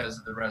enjoy because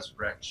of the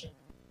resurrection.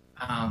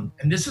 And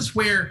this is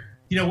where,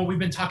 what we've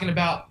been talking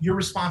about, your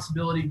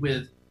responsibility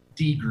with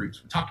D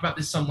groups. We talked about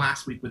this some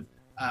last week with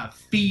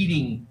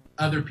feeding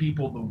other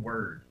people the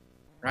word,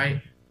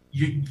 right?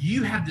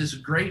 You have this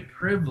great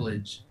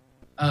privilege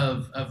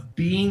of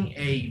being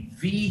a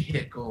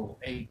vehicle,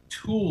 a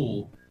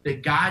tool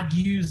that God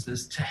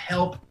uses to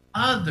help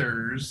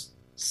others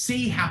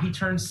see how he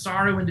turns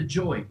sorrow into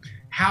joy,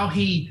 how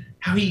he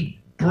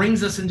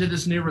brings us into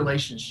this new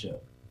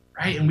relationship,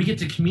 right? And we get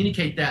to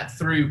communicate that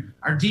through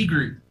our D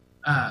group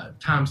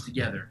times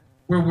together,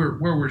 where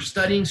we're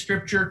studying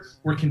Scripture,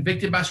 we're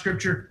convicted by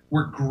Scripture,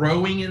 we're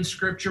growing in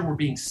Scripture, we're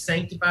being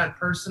sanctified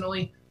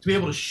personally, to be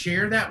able to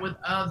share that with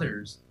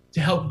others to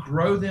help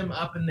grow them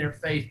up in their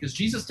faith. Because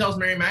Jesus tells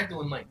Mary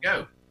Magdalene, like,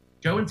 go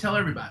and tell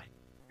everybody.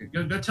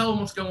 Go tell them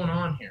what's going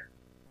on here,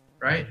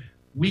 right?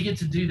 We get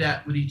to do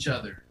that with each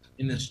other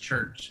in this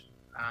church.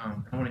 I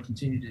want to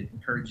continue to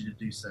encourage you to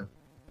do so.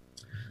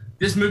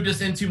 This moved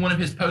us into one of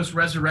his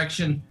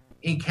post-resurrection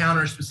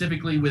encounters,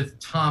 specifically with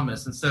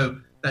Thomas. And so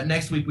that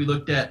next week we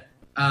looked at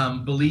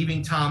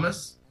believing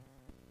Thomas.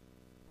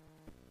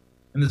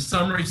 And the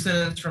summary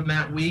sentence from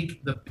that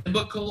week: the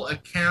biblical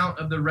account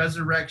of the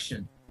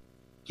resurrection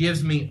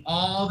gives me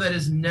all that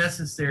is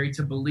necessary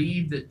to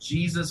believe that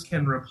Jesus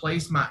can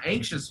replace my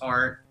anxious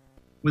heart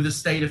with a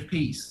state of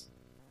peace.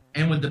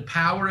 And with the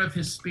power of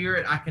his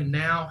Spirit, I can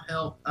now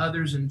help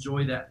others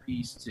enjoy that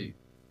peace too.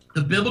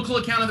 The biblical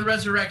account of the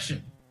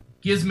resurrection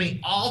gives me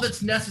all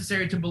that's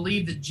necessary to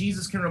believe that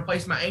Jesus can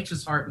replace my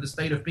anxious heart with a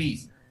state of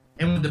peace.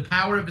 And with the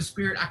power of his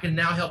Spirit, I can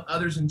now help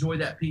others enjoy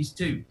that peace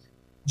too.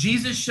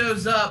 Jesus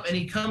shows up and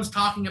he comes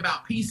talking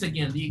about peace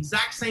again, the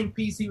exact same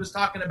peace he was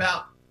talking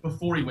about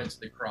before he went to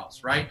the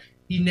cross, right?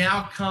 He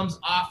now comes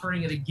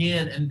offering it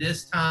again, and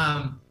this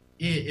time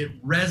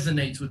it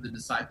resonates with the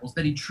disciples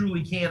that he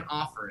truly can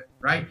offer it,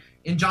 right?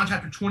 In John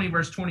chapter 20,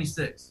 verse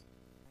 26.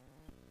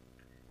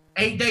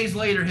 8 days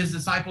later, his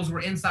disciples were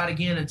inside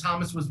again, and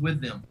Thomas was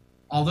with them.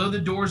 Although the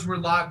doors were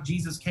locked,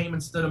 Jesus came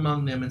and stood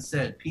among them and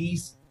said,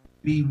 "Peace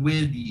be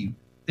with you."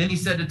 Then he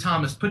said to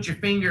Thomas, "Put your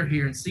finger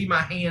here and see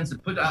my hands,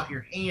 and put out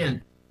your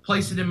hand,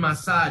 place it in my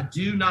side.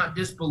 Do not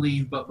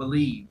disbelieve, but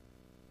believe."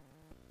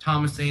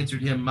 Thomas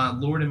answered him, "My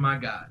Lord and my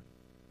God."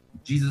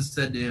 Jesus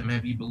said to him,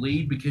 "Have you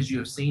believed because you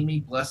have seen me?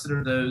 Blessed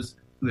are those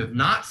who have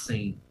not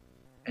seen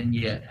and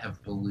yet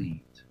have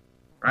believed."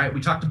 Right?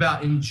 We talked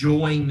about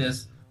enjoying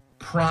this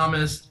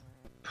promised,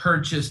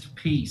 purchased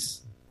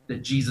peace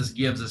that Jesus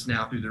gives us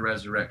now through the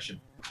resurrection,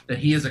 that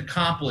he has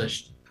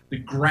accomplished the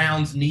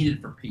grounds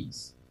needed for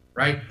peace,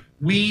 right?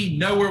 We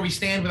know where we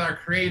stand with our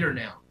Creator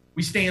now.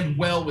 We stand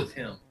well with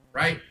him,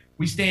 right?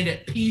 We stand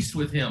at peace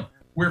with him.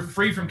 We're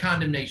free from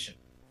condemnation.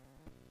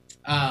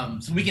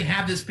 So we can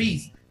have this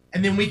peace.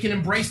 And then we can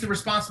embrace the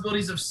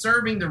responsibilities of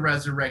serving the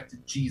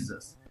resurrected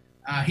Jesus.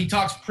 He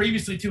talks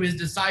previously to his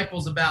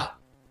disciples about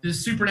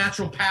this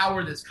supernatural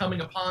power that's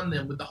coming upon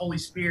them with the Holy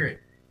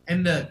Spirit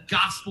and the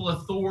gospel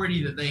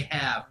authority that they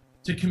have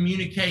to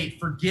communicate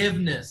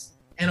forgiveness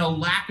and a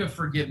lack of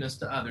forgiveness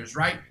to others,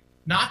 right?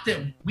 Not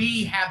that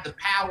we have the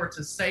power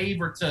to save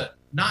or to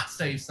not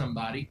save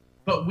somebody,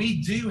 but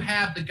we do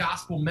have the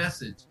gospel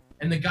message.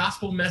 And the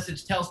gospel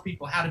message tells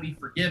people how to be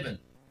forgiven.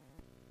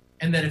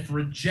 And that if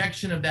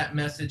rejection of that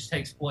message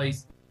takes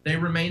place, they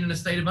remain in a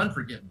state of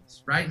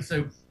unforgiveness, right? And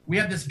so we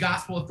have this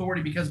gospel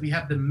authority because we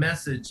have the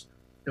message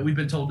that we've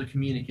been told to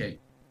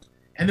communicate.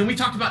 And then we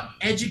talked about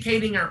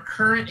educating our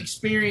current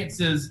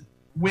experiences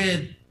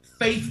with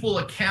faithful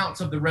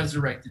accounts of the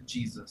resurrected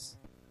Jesus.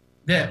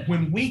 That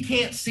when we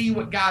can't see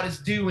what God is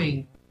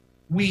doing,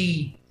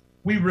 we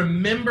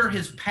remember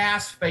his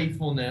past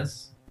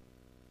faithfulness,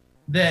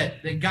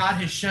 that God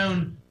has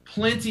shown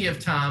plenty of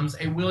times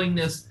a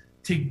willingness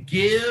to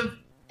give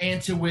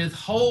and to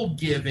withhold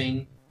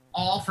giving,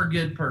 all for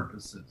good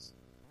purposes,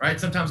 right?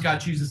 Sometimes God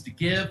chooses to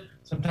give.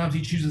 Sometimes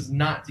he chooses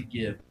not to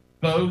give.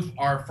 Both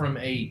are from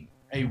a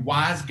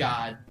wise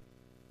God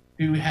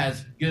who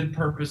has good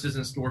purposes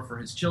in store for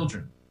his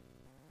children.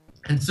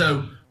 And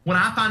so when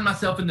I find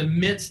myself in the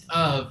midst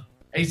of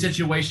a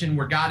situation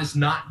where God is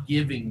not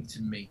giving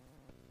to me,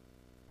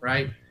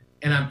 right?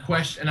 And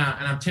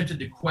I'm tempted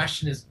to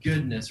question his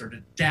goodness or to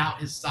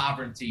doubt his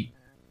sovereignty,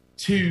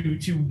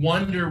 to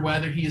wonder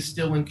whether he is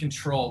still in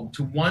control,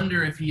 to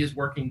wonder if he is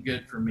working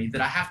good for me,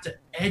 that I have to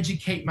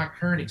educate my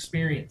current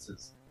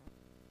experiences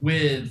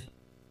with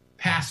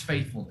past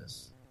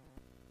faithfulness,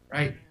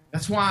 right?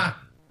 That's why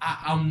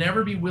I'll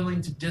never be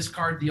willing to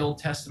discard the Old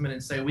Testament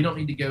and say, we don't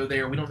need to go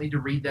there. We don't need to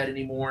read that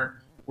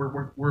anymore.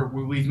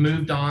 We've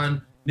moved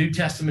on. New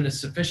Testament is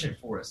sufficient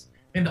for us.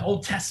 And the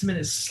Old Testament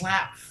is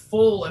slap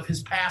full of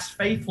his past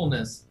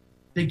faithfulness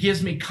that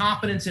gives me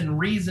confidence and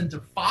reason to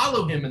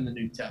follow him in the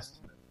New Testament.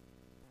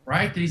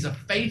 Right? That he's a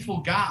faithful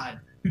God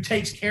who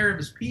takes care of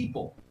his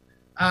people.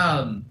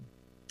 And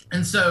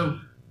so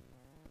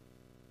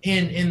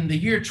in the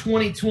year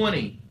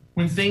 2020,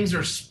 when things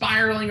are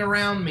spiraling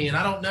around me and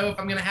I don't know if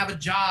I'm going to have a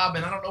job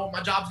and I don't know what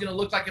my job's going to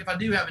look like if I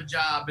do have a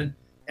job and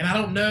I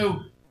don't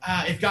know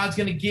if God's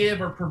going to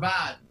give or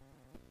provide,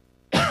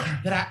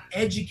 that I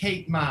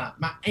educate my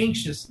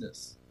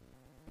anxiousness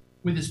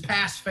with his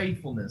past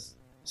faithfulness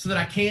so that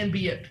I can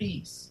be at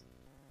peace.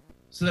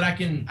 So that I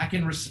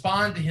can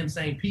respond to him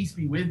saying, "Peace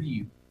be with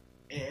you,"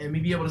 and me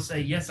be able to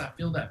say, "Yes, I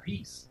feel that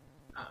peace.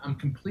 I'm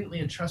completely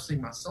entrusting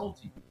my soul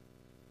to you."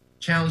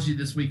 Challenge you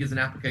this week as an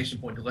application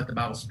point to let the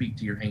Bible speak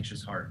to your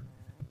anxious heart,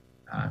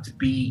 to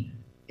be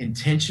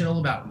intentional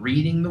about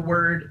reading the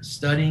Word,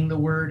 studying the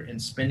Word, and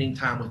spending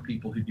time with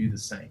people who do the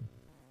same.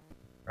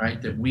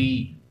 Right? That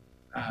we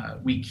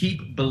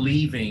keep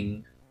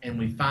believing and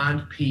we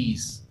find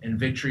peace and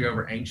victory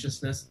over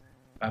anxiousness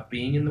by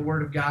being in the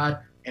Word of God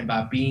and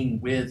by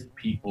being with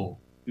people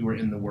who are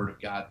in the Word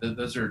of God.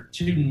 Those are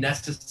two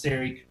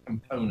necessary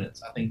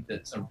components. I think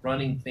that's a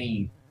running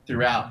theme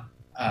throughout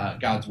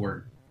God's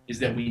Word, is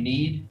that we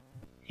need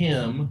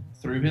him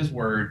through his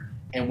Word,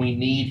 and we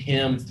need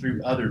him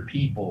through other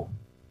people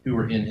who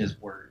are in his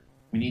Word.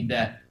 We need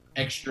that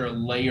extra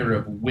layer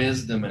of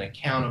wisdom and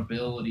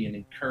accountability and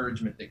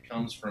encouragement that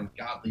comes from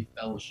godly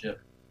fellowship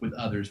with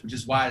others, which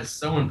is why it's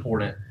so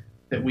important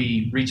that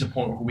we reach a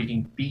point where we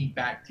can be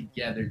back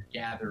together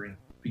gathering.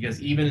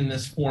 Because even in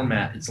this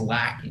format, it's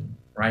lacking,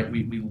 right?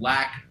 We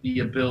lack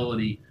the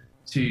ability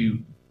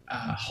to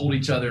hold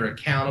each other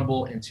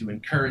accountable and to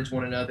encourage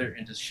one another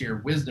and to share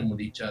wisdom with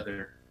each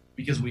other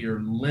because we are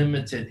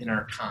limited in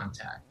our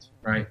contact,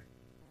 right?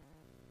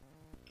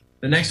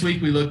 The next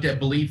week, we looked at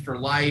belief for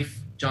life,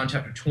 John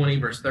chapter 20,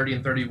 verse 30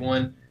 and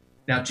 31.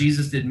 Now,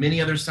 Jesus did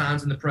many other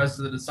signs in the presence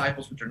of the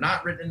disciples, which are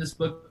not written in this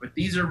book, but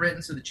these are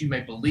written so that you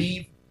may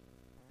believe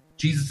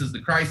Jesus is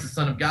the Christ, the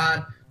Son of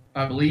God.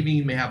 By believing,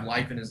 you may have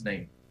life in his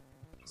name.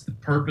 It's the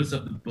purpose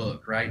of the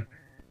book, right?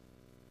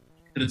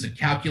 That it's a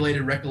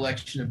calculated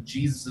recollection of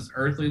Jesus'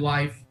 earthly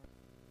life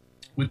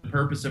with the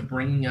purpose of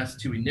bringing us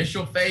to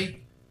initial faith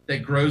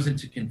that grows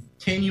into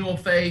continual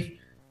faith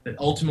that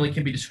ultimately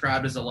can be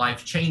described as a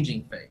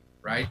life-changing faith,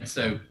 right?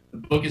 So the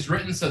book is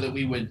written so that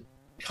we would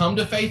come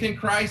to faith in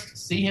Christ,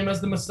 see him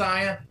as the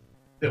Messiah,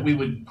 that we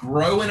would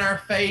grow in our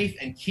faith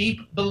and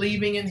keep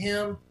believing in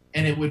him,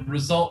 and it would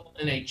result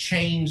in a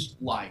changed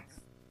life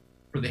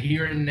for the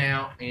here and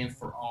now and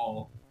for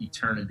all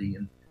eternity.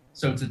 And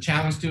so it's a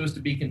challenge to us to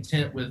be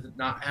content with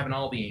not having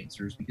all the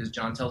answers, because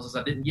John tells us,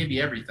 I didn't give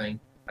you everything.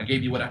 I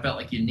gave you what I felt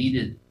like you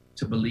needed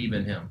to believe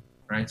in him,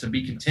 right? So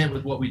be content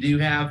with what we do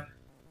have,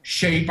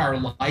 shape our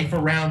life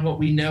around what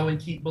we know and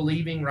keep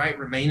believing, right?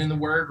 Remain in the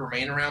Word,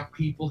 remain around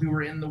people who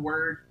are in the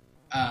Word.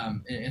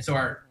 And so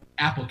our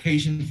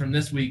application from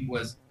this week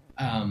was,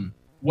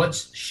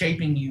 what's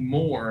shaping you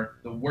more,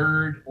 the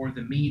Word or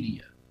the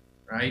media,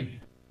 right?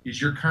 Is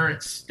your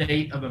current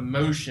state of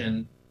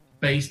emotion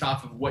based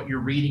off of what you're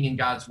reading in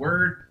God's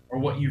Word or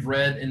what you've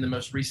read in the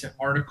most recent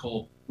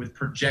article with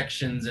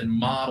projections and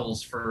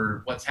models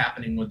for what's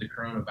happening with the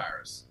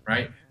coronavirus,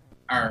 right?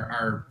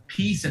 Our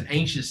peace and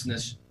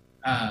anxiousness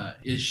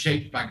is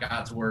shaped by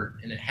God's Word,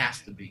 and it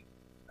has to be.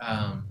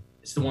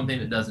 It's the one thing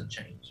that doesn't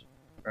change,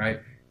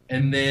 right?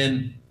 And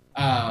then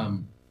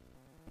am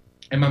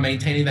I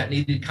maintaining that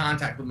needed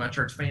contact with my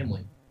church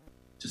family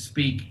to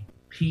speak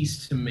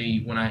peace to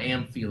me when I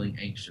am feeling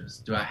anxious?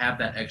 Do I have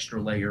that extra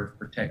layer of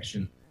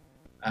protection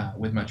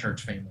with my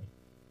church family?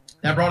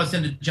 That brought us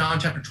into John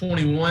chapter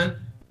 21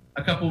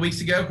 a couple of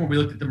weeks ago, where we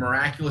looked at the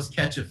miraculous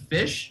catch of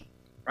fish,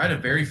 right? A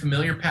very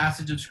familiar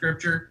passage of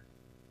Scripture.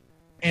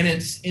 And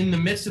it's in the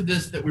midst of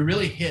this that we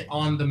really hit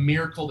on the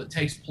miracle that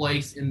takes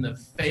place in the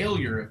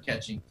failure of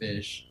catching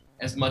fish,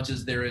 as much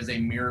as there is a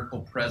miracle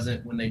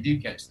present when they do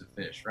catch the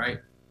fish, right?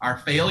 Our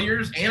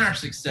failures and our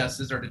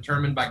successes are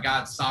determined by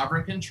God's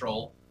sovereign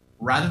control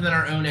rather than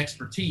our own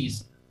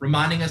expertise,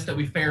 reminding us that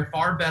we fare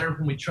far better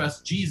when we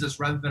trust Jesus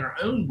rather than our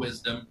own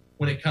wisdom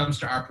when it comes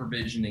to our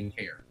provision and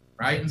care,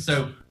 right? And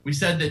so we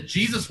said that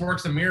Jesus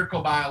works a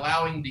miracle by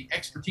allowing the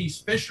expertise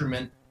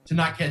fishermen to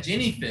not catch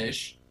any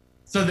fish,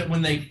 so that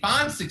when they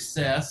find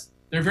success,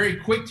 they're very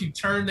quick to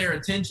turn their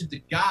attention to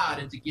God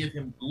and to give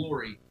him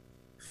glory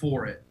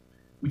for it.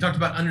 We talked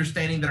about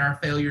understanding that our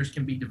failures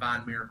can be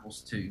divine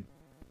miracles too,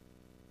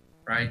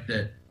 right?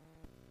 That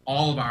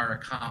all of our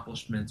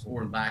accomplishments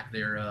or lack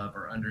thereof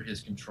are under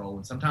his control.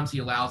 And sometimes he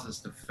allows us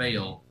to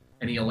fail,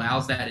 and he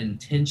allows that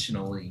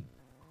intentionally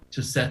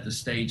to set the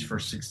stage for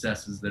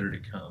successes that are to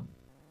come,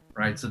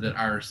 right? So that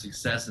our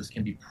successes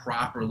can be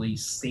properly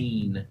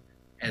seen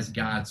as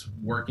God's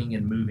working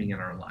and moving in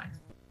our life,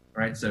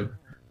 right? So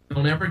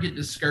don't ever get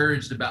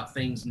discouraged about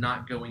things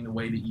not going the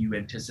way that you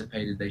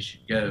anticipated they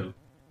should go,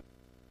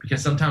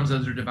 because sometimes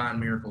those are divine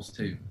miracles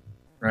too,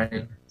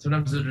 right?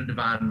 Sometimes those are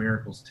divine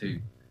miracles too.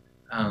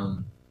 I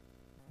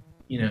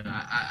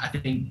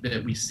think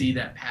that we see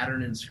that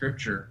pattern in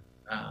Scripture,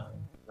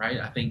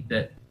 right? I think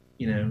that,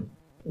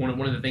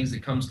 one of the things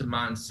that comes to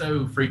mind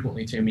so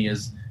frequently to me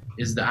is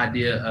the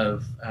idea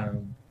of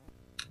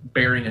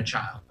bearing a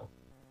child,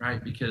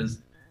 right?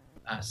 Because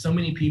so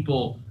many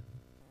people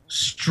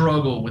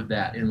struggle with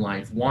that in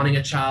life, wanting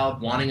a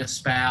child, wanting a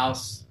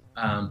spouse,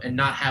 and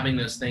not having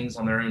those things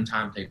on their own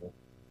timetable.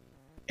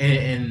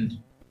 And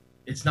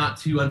it's not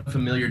too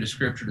unfamiliar to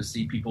Scripture to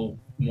see people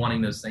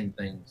wanting those same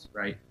things,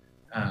 right?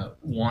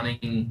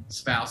 Wanting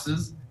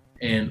spouses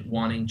and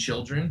wanting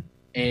children.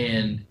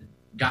 And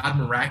God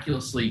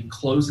miraculously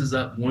closes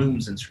up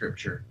wombs in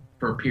Scripture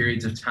for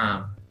periods of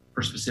time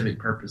for specific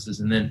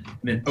purposes, and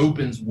then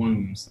opens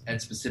wombs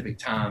at specific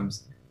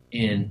times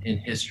in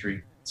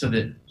history so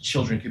that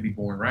children could be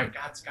born, right?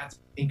 God's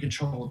in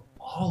control of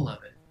all of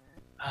it.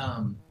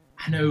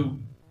 I know,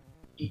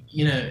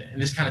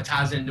 and this kind of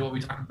ties into what we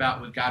talked about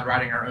with God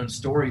writing our own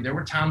story. There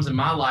were times in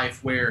my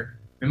life where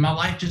my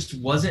life just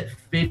wasn't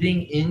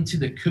fitting into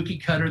the cookie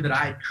cutter that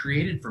I had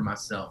created for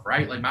myself,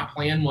 right? Like my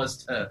plan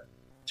was to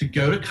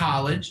go to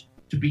college,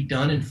 to be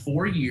done in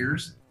 4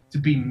 years, to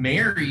be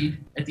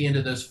married at the end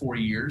of those 4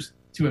 years,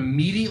 to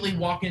immediately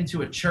walk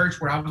into a church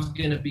where I was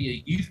going to be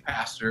a youth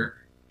pastor.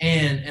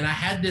 And I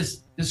had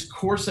this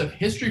course of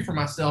history for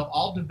myself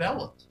all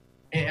developed.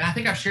 And I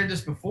think I've shared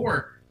this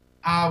before.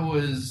 I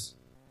was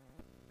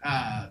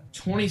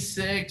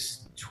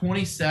 26,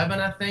 27,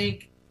 I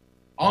think,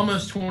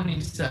 almost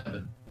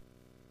 27.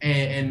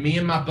 And me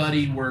and my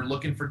buddy were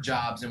looking for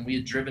jobs, and we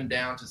had driven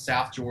down to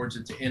South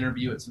Georgia to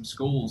interview at some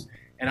schools.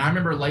 And I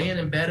remember laying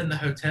in bed in the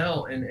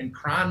hotel and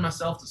crying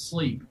myself to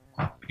sleep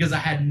because I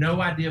had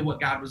no idea what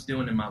God was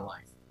doing in my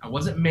life. I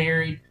wasn't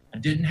married. I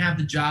didn't have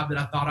the job that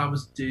I thought I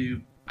was due.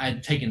 I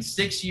had taken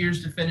 6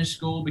 years to finish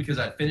school because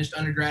I'd finished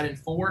undergrad in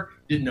 4,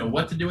 didn't know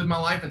what to do with my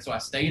life. And so I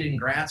stayed in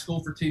grad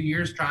school for 2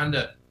 years trying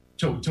to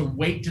to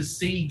wait to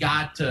see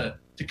God to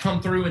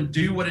come through and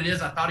do what it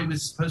is I thought he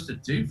was supposed to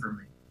do for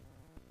me,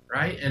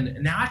 right?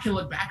 And now I can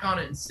look back on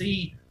it and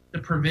see the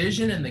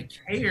provision and the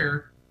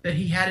care that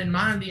he had in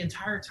mind the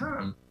entire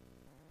time,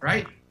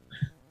 right?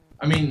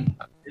 I mean,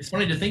 it's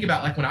funny to think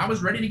about, like when I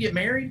was ready to get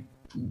married,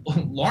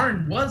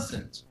 Lauren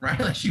wasn't, right?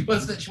 Like she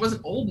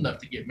wasn't old enough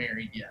to get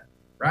married yet,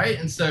 right?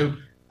 And so,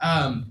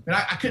 but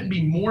I couldn't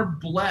be more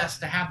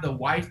blessed to have the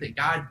wife that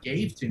God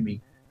gave to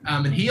me.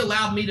 And he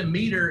allowed me to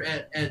meet her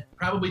at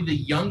probably the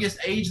youngest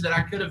age that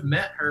I could have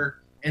met her,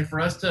 and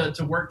for us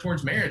to work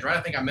towards marriage, right?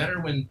 I think I met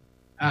her when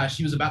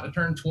she was about to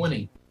turn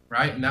 20,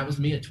 right? And that was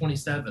me at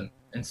 27.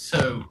 And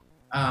so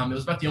it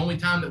was about the only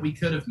time that we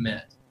could have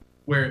met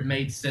where it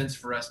made sense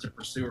for us to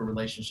pursue a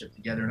relationship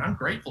together. And I'm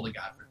grateful to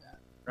God for that,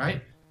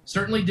 right?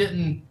 Certainly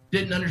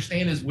didn't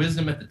understand his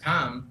wisdom at the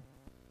time,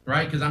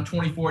 right? Because I'm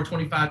 24,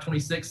 25,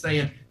 26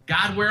 saying,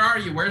 God, where are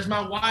you? Where's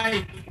my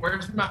wife?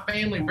 Where's my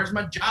family? Where's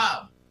my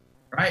job?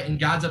 Right? And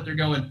God's up there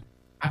going,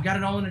 I've got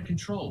it all under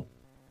control,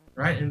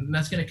 right? And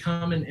that's going to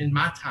come in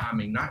my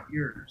timing, not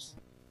yours,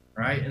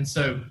 right? And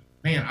so,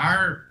 man,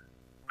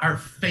 our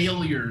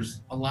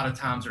failures a lot of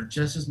times are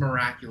just as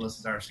miraculous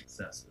as our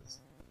successes.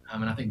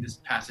 And I think this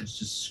passage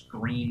just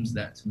screams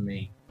that to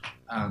me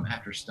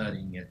after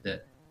studying it,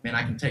 that, man,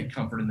 I can take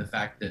comfort in the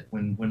fact that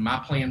when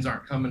my plans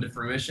aren't coming to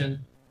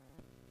fruition,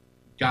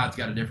 God's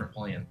got a different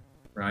plan,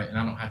 right? And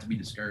I don't have to be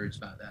discouraged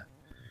by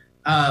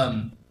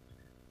that.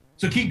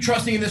 So keep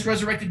trusting in this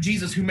resurrected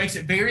Jesus, who makes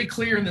it very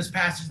clear in this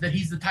passage that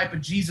he's the type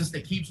of Jesus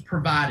that keeps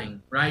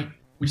providing, right?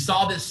 We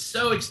saw this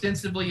so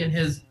extensively in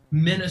his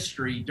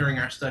ministry during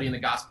our study in the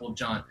Gospel of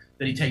John,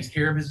 that he takes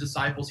care of his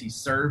disciples, he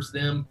serves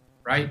them,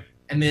 right?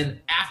 And then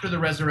after the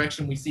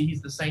resurrection, we see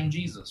he's the same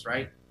Jesus,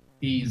 right?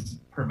 He's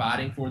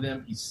providing for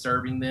them, he's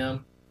serving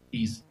them,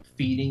 he's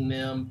feeding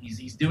them,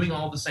 he's doing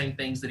all the same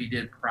things that he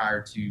did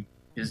prior to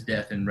his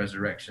death and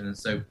resurrection. And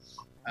so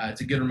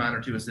it's a good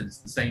reminder to us that it's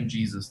the same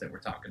Jesus that we're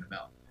talking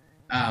about.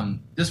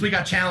 This week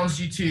I challenged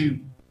you to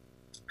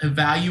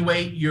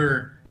evaluate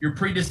your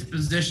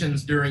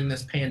predispositions during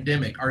this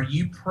pandemic. Are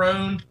you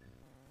prone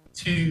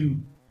to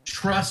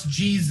trust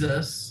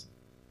Jesus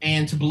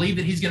and to believe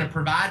that he's going to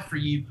provide for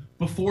you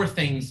before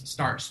things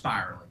start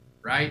spiraling,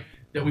 right?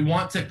 That we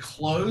want to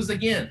close,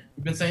 again,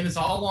 we've been saying this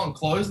all along,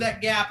 close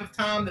that gap of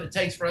time that it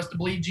takes for us to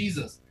believe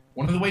Jesus.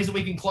 One of the ways that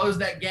we can close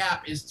that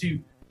gap is to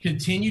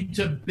continue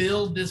to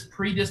build this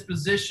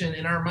predisposition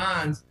in our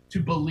minds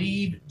to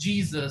believe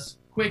Jesus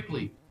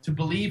quickly, to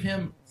believe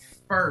him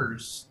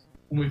first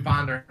when we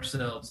find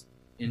ourselves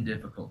in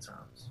difficult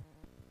times.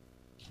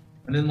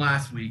 And then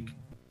last week,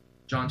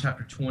 John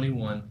chapter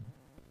 21,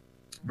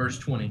 verse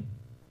 20.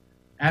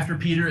 After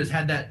Peter has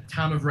had that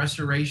time of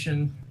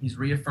restoration, he's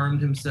reaffirmed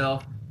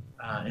himself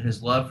in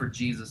his love for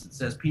Jesus. It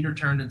says, Peter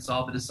turned and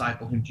saw the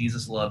disciple whom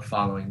Jesus loved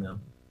following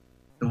them,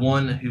 the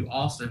one who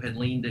also had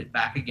leaned it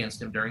back against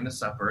him during the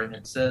supper and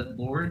had said,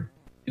 Lord,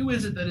 who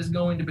is it that is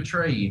going to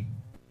betray you?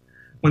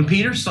 When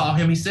Peter saw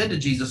him, he said to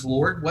Jesus,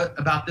 Lord, what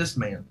about this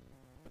man?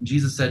 And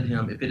Jesus said to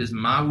him, if it is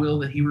my will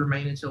that he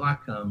remain until I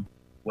come,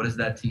 what is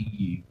that to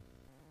you?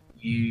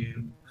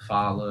 You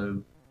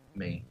follow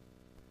me.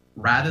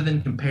 Rather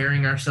than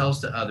comparing ourselves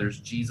to others,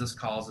 Jesus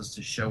calls us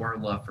to show our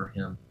love for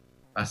him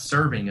by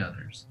serving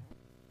others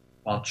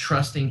while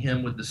trusting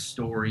him with the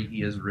story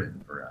he has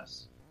written for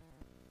us.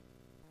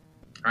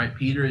 All right,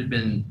 Peter had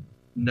been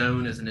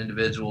known as an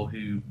individual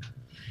who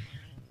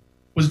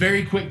was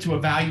very quick to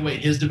evaluate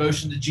his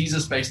devotion to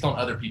Jesus based on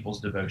other people's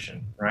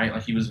devotion, right?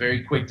 Like he was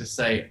very quick to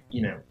say,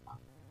 you know,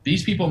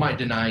 these people might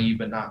deny you,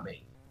 but not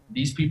me.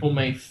 These people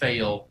may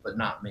fail, but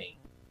not me,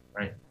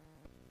 right?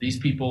 These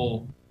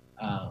people,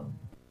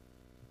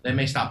 they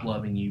may stop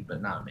loving you,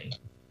 but not me,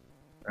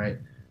 right?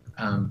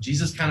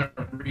 Jesus kind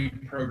of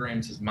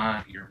reprograms his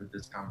mind here with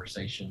this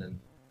conversation and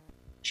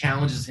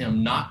challenges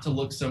him not to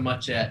look so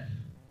much at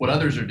what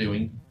others are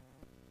doing,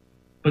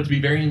 but to be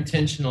very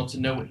intentional to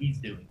know what he's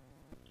doing.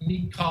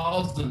 He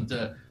calls them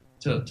to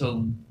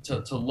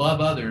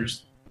love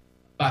others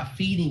by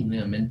feeding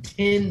them and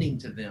tending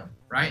to them,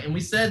 right? And we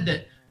said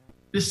that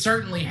this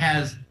certainly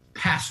has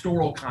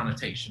pastoral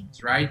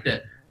connotations, right?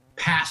 That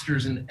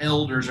pastors and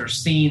elders are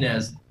seen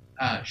as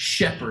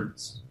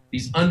shepherds,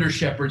 these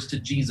under-shepherds to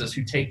Jesus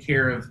who take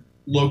care of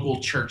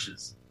local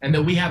churches, and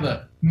that we have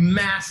a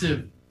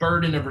massive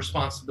burden of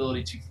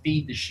responsibility to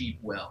feed the sheep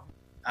well,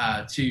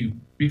 to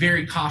be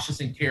very cautious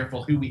and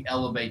careful who we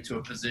elevate to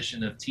a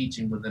position of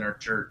teaching within our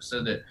church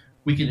so that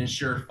we can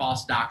ensure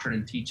false doctrine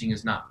and teaching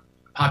is not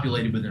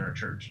populated within our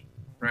church,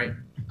 right?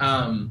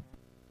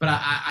 But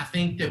I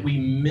think that we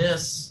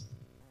miss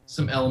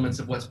some elements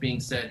of what's being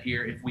said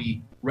here if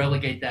we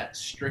relegate that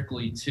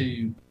strictly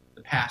to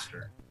the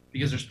pastor,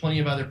 because there's plenty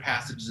of other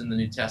passages in the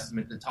New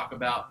Testament that talk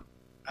about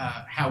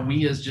how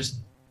we as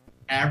just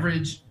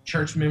average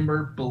church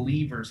member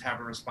believers have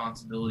a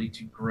responsibility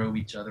to grow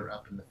each other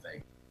up in the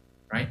faith,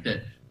 right?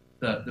 That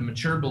the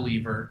mature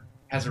believer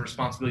has a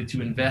responsibility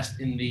to invest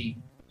in the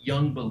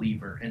young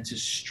believer and to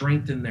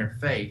strengthen their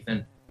faith.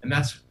 And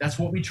that's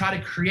what we try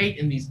to create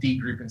in these D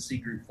group and C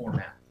group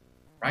formats.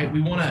 right?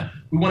 We want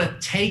to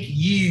take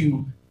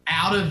you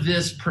out of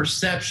this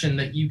perception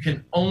that you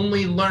can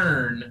only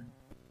learn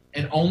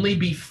and only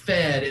be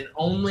fed and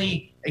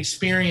only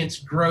experience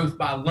growth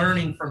by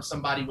learning from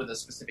somebody with a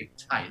specific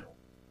title,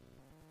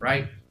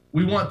 right?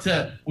 We want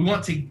to,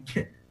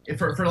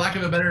 for lack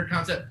of a better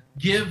concept,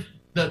 give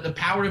the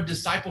power of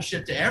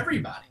discipleship to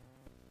everybody,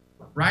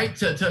 right?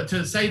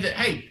 To say that,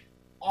 hey,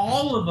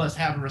 all of us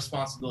have a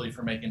responsibility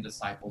for making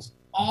disciples.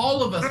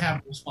 All of us have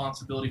a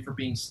responsibility for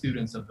being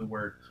students of the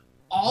word.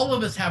 All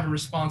of us have a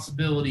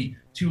responsibility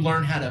to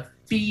learn how to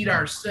feed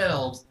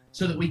ourselves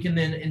so that we can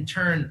then in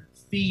turn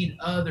feed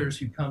others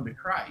who come to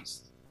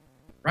Christ,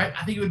 right?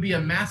 I think it would be a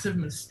massive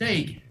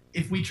mistake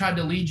if we tried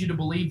to lead you to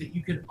believe that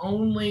you could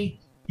only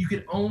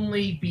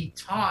be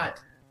taught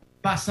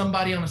by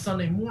somebody on a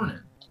Sunday morning,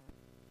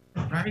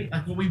 right?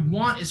 Like what we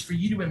want is for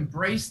you to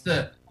embrace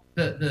the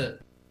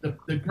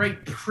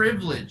great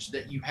privilege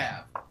that you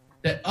have,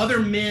 that other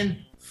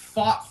men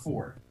fought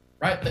for,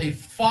 right? They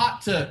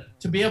fought to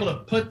be able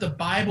to put the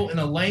Bible in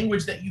a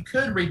language that you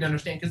could read and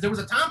understand. Because there was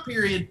a time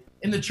period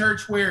in the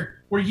church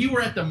where you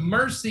were at the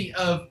mercy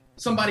of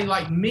somebody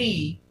like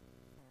me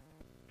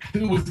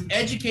who was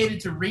educated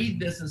to read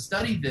this and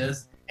study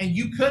this, and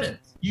you couldn't.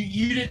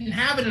 You didn't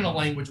have it in a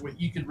language where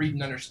you could read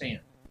and understand.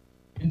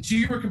 And so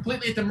you were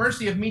completely at the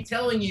mercy of me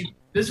telling you,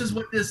 this is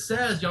what this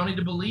says. Y'all need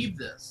to believe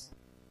this,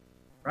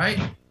 right?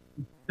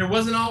 There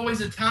wasn't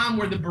always a time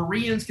where the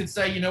Bereans could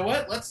say, you know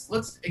what,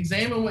 let's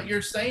examine what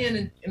you're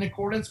saying in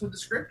accordance with the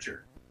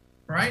scripture,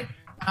 right?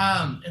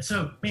 And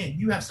so, man,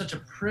 you have such a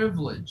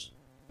privilege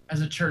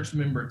as a church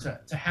member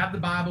to have the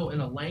Bible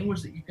in a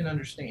language that you can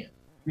understand,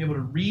 to be able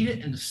to read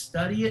it and to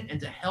study it and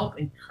to help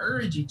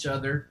encourage each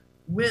other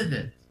with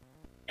it.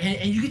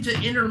 And you get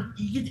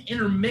to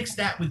intermix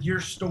that with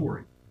your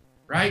story,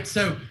 right?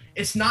 So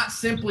it's not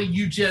simply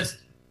you just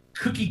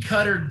cookie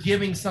cutter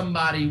giving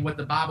somebody what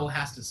the Bible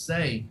has to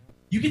say.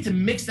 You get to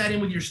mix that in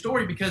with your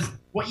story, because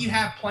what you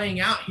have playing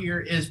out here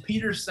is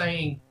Peter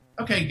saying,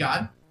 okay,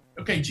 God,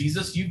 okay,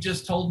 Jesus, you've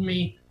just told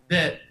me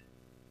that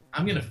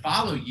I'm going to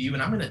follow you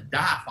and I'm going to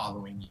die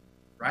following you,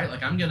 right?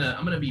 Like I'm going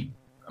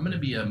to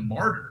be a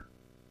martyr,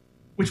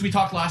 which we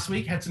talked last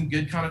week, had some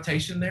good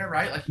connotation there,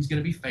 right? Like he's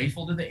going to be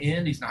faithful to the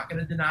end. He's not going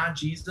to deny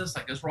Jesus.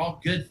 Like those were all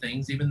good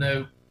things, even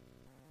though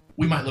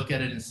we might look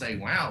at it and say,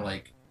 wow,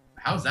 like,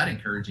 how is that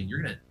encouraging?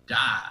 You're going to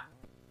die,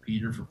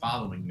 Peter, for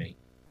following me.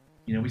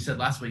 You know, we said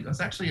last week, that's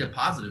actually a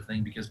positive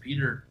thing, because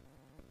Peter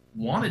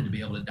wanted to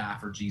be able to die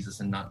for Jesus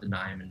and not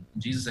deny him. And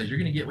Jesus says, you're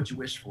going to get what you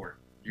wish for.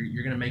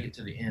 You're going to make it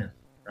to the end,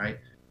 right?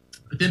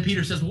 But then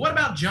Peter says, well, what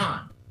about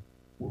John?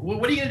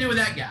 What are you going to do with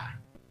that guy,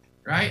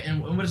 right?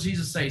 And what does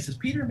Jesus say? He says,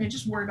 Peter, man,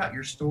 just worry about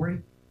your story.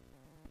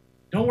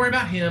 Don't worry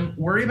about him.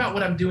 Worry about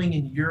what I'm doing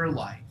in your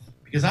life,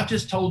 because I've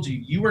just told you,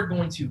 you are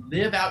going to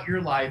live out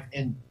your life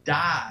and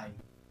die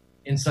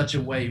in such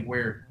a way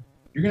where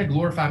you're going to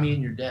glorify me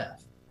in your death.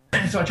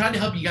 So I tried to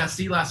help you guys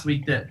see last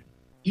week that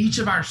each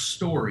of our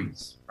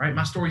stories, right?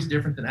 My story is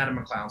different than Adam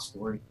McLeod's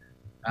story.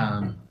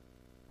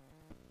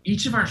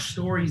 Each of our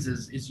stories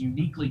is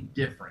uniquely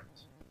different.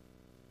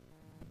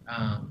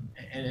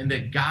 And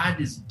that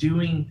God is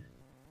doing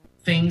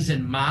things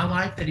in my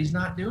life that he's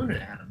not doing in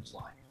Adam's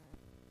life.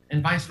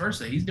 And vice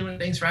versa. He's doing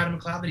things for Adam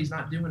McLeod that he's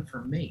not doing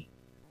for me.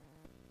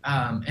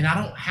 And I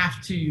don't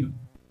have to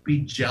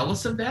be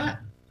jealous of that.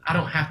 I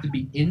don't have to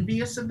be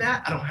envious of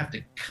that. I don't have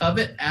to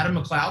covet Adam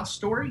McLeod's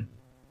story,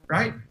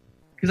 right?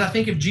 Because I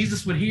think if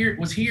Jesus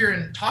was here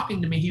and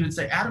talking to me, he would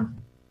say, Adam,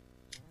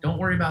 don't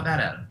worry about that,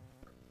 Adam,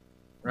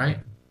 right?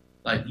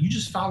 Like, you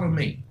just follow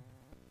me,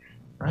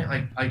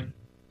 right? Like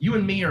you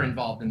and me are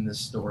involved in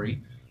this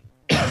story.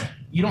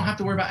 You don't have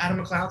to worry about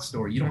Adam McLeod's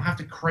story. You don't have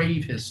to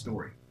crave his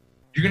story.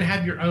 You're going to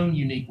have your own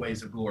unique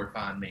ways of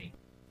glorifying me.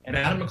 And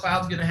Adam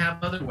McLeod's going to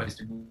have other ways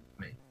to glorify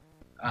me.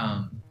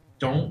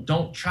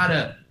 Don't try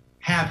to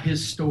have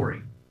his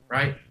story,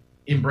 right?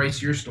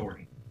 Embrace your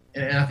story.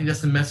 And I think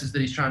that's the message that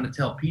he's trying to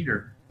tell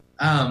Peter.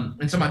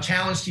 And so my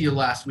challenge to you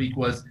last week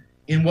was,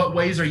 in what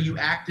ways are you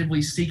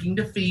actively seeking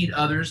to feed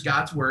others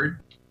God's word,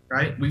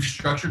 right? We've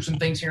structured some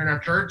things here in our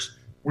church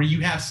where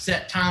you have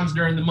set times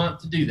during the month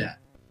to do that,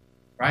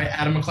 right?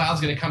 Adam McLeod's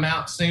going to come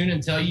out soon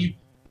and tell you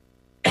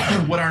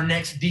what our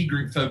next D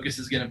group focus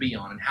is going to be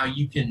on, and how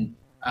you can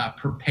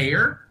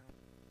prepare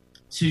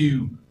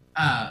to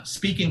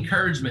speak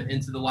encouragement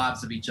into the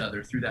lives of each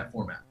other through that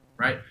format,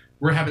 right?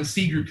 We're having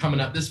C group coming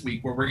up this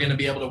week where we're going to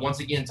be able to once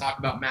again talk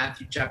about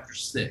Matthew chapter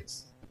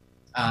 6,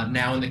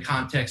 now in the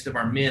context of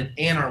our men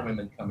and our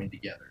women coming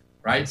together,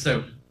 right?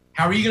 So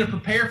how are you going to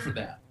prepare for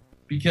that?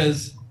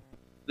 Because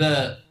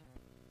the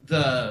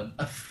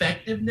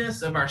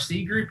effectiveness of our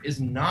C group is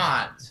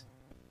not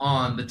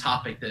on the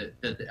topic that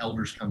the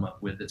elders come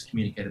up with that's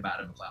communicated by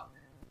Adam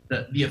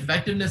McLeod. The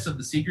effectiveness of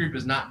the C group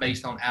is not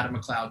based on Adam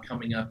McLeod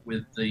coming up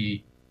with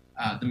the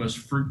most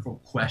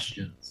fruitful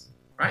questions,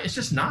 right? It's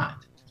just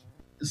not.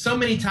 So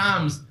many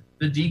times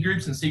the D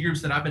groups and C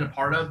groups that I've been a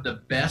part of,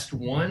 the best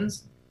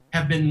ones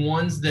have been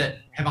ones that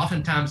have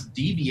oftentimes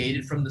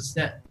deviated from the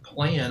set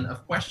plan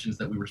of questions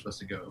that we were supposed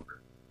to go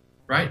over,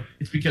 right?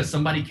 It's because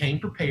somebody came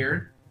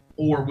prepared,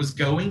 or was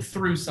going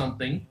through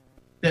something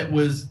that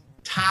was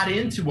tied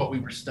into what we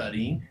were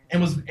studying and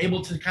was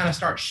able to kind of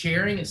start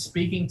sharing and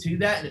speaking to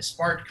that, and it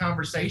sparked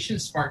conversation,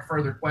 sparked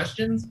further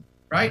questions,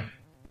 right?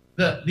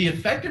 The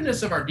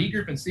effectiveness of our D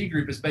group and C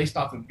group is based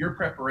off of your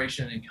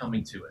preparation and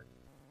coming to it,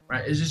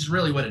 right? It's just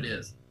really what it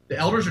is. The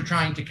elders are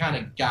trying to kind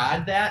of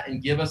guide that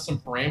and give us some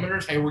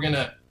parameters. Hey, we're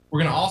gonna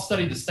all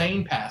study the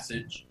same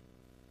passage,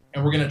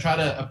 and we're gonna try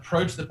to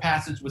approach the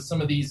passage with some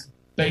of these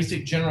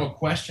basic general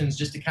questions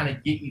just to kind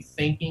of get you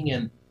thinking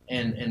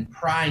and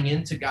prying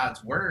into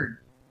God's word.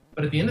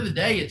 But at the end of the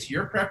day, it's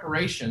your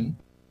preparation.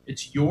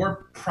 It's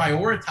your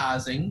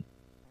prioritizing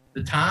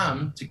the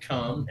time to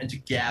come and to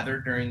gather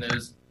during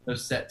those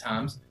set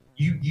times.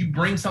 You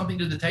bring something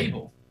to the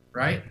table,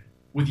 right?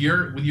 With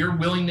your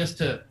willingness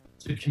to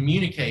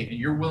communicate, and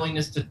your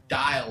willingness to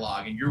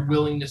dialogue, and your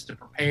willingness to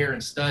prepare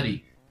and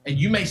study. And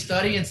you may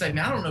study and say,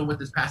 man, I don't know what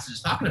this passage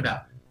is talking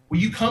about. Well,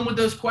 you come with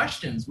those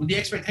questions, with the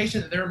expectation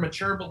that there are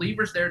mature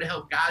believers there to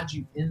help guide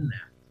you in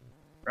that,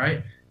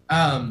 right?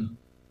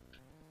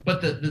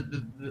 But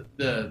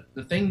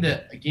the thing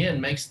that, again,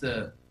 makes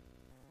the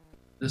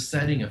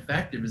setting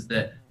effective is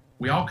that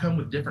we all come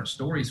with different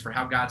stories for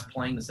how God's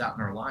playing this out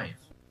in our life,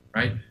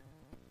 right?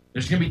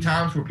 There's going to be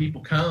times where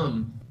people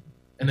come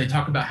and they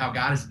talk about how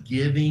God is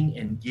giving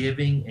and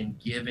giving and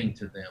giving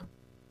to them,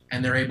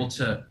 and they're able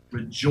to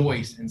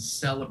rejoice and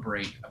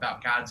celebrate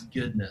about God's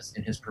goodness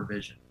and his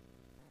provision.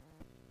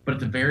 But at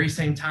the very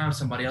same time,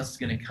 somebody else is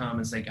going to come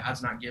and say,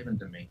 God's not giving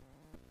to me.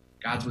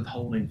 God's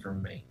withholding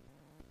from me.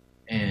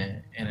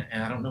 And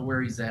I don't know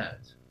where he's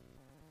at,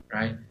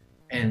 right?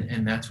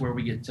 And that's where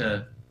we get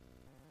to,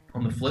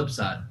 on the flip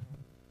side,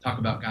 talk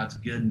about God's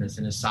goodness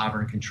and his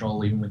sovereign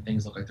control, even when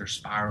things look like they're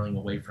spiraling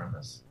away from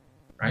us,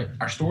 right?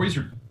 Our stories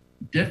are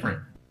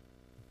different,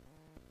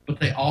 but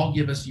they all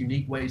give us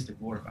unique ways to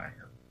glorify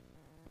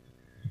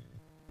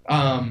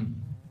him.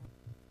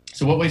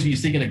 So what ways are you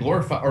seeking to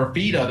glorify or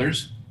feed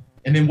others?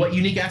 And then what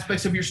unique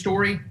aspects of your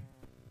story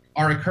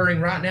are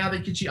occurring right now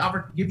that give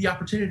you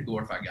opportunity to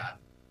glorify God?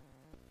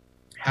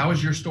 How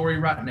is your story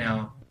right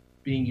now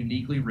being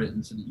uniquely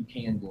written so that you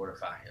can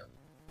glorify him?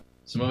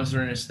 Some of us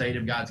are in a state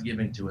of God's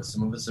giving to us.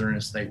 Some of us are in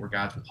a state where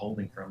God's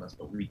withholding from us,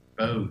 but we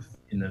both,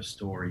 in those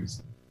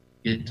stories,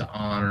 get to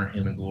honor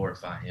him and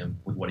glorify him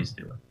with what he's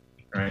doing,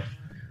 right?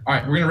 All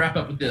right, we're going to wrap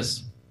up with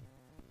this.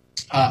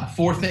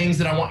 4 things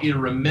that I want you to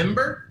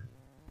remember.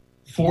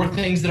 4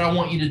 things that I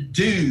want you to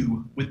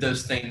do with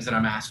those things that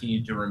I'm asking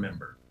you to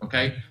remember,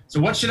 okay? So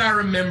what should I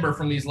remember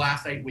from these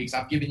last 8 weeks?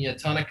 I've given you a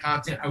ton of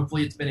content.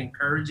 Hopefully it's been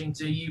encouraging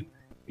to you,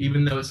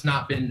 even though it's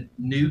not been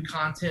new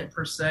content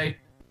per se.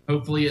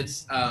 Hopefully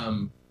it's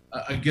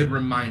a good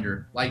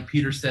reminder. Like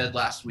Peter said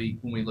last week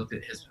when we looked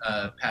at his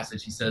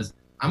passage, he says,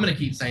 I'm going to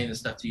keep saying this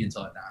stuff to you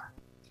until I die,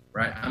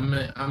 right? I'm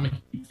going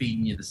to keep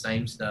feeding you the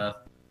same stuff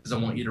because I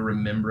want you to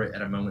remember it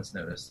at a moment's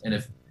notice. And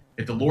if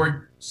the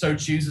Lord so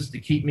chooses to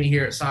keep me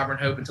here at Sovereign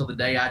Hope until the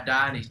day I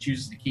die, and he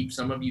chooses to keep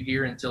some of you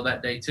here until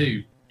that day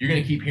too, you're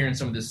going to keep hearing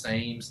some of the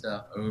same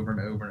stuff over and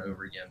over and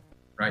over again,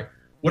 right?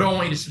 What do I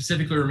want you to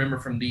specifically remember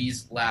from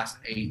these last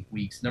 8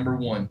 weeks? Number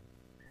 1,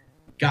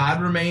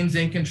 God remains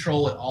in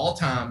control at all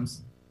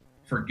times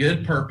for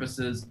good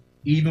purposes,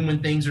 even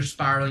when things are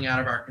spiraling out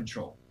of our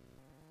control,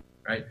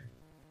 right?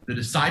 The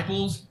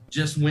disciples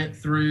just went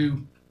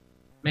through,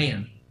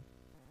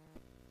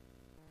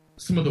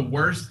 some of the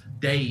worst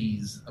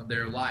days of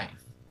their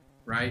life,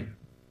 right?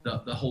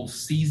 The whole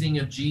seizing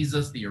of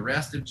Jesus, the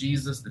arrest of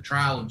Jesus, the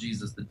trial of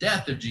Jesus, the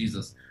death of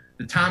Jesus,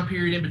 the time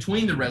period in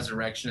between the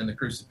resurrection and the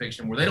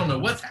crucifixion where they don't know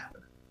what's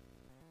happening,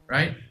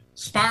 right?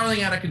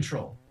 Spiraling out of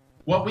control.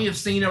 What we have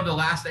seen over the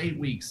last 8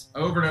 weeks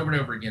over and over and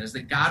over again is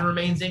that God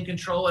remains in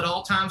control at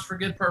all times for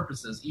good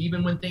purposes,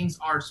 even when things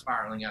are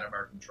spiraling out of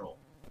our control,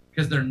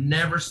 because they're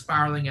never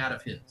spiraling out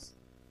of his,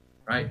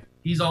 right?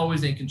 He's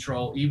always in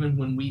control, even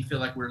when we feel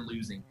like we're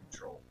losing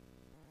control.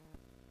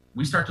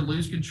 We start to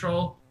lose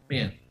control,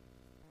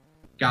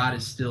 God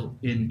is still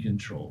in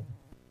control.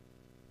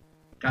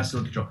 God's still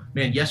in control.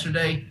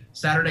 Yesterday,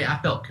 Saturday, I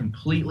felt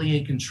completely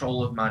in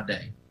control of my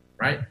day,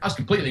 right? I was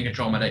completely in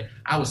control of my day.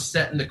 I was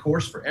setting the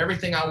course for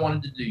everything I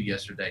wanted to do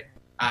yesterday.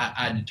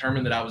 I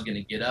determined that I was going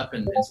to get up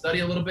and study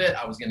a little bit.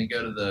 I was going to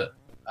go to the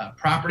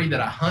property that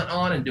I hunt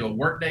on and do a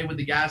work day with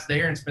the guys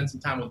there and spend some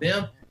time with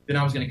them. Then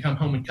I was going to come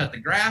home and cut the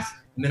grass.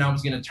 And then I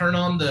was going to turn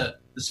on the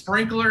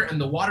sprinkler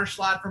and the water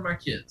slide for my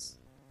kids.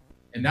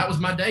 And that was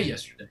my day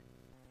yesterday.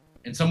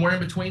 And somewhere in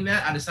between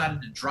that, I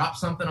decided to drop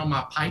something on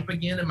my pipe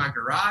again in my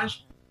garage,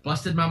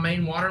 busted my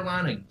main water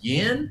line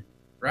again,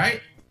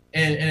 right?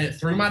 And it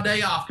threw my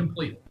day off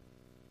completely,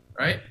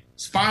 right?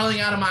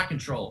 Spiraling out of my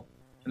control.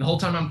 And the whole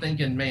time I'm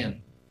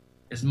thinking,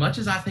 as much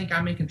as I think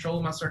I'm in control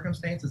of my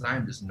circumstances,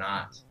 I'm just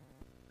not,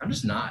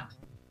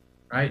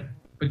 right?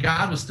 But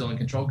God was still in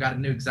control. God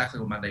knew exactly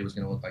what my day was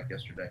going to look like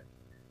yesterday.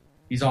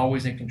 He's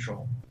always in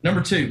control.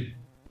 Number 2,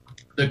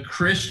 the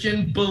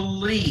Christian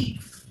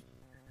belief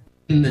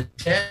in the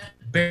death,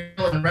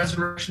 burial, and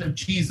resurrection of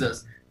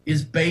Jesus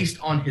is based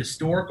on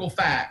historical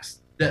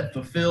facts that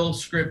fulfill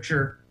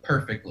Scripture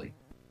perfectly.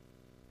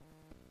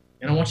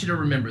 And I want you to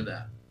remember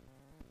that.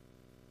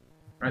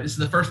 Right? This is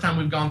the first time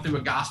we've gone through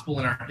a gospel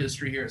in our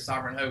history here at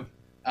Sovereign Hope.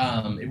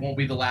 It won't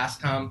be the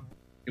last time.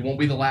 It won't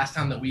be the last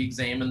time that we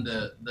examine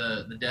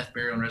the death,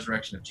 burial, and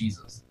resurrection of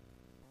Jesus.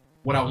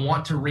 What I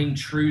want to ring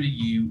true to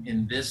you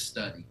in this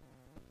study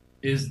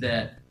is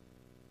that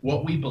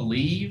what we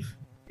believe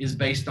is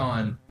based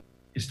on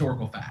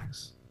historical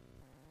facts,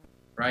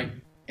 right?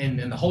 And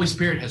the Holy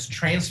Spirit has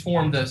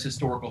transformed those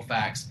historical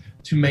facts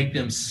to make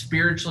them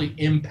spiritually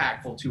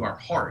impactful to our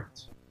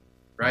heart,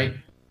 right?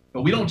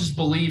 But we don't just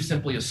believe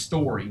simply a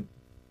story.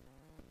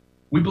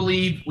 We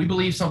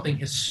believe something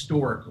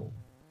historical.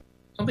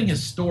 Something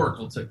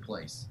historical took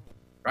place,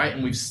 right?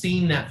 And we've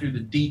seen that through the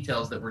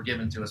details that were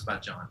given to us by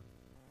John.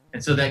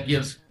 And so that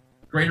gives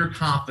greater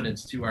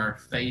confidence to our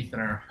faith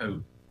and our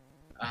hope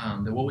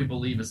that what we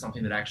believe is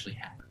something that actually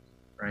happened,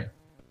 right?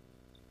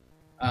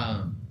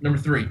 Number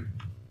 3,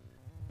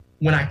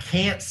 when I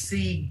can't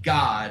see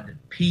God,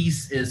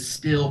 peace is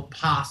still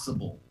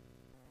possible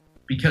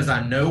because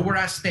I know where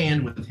I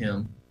stand with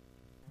him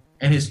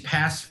and his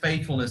past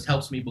faithfulness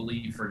helps me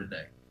believe for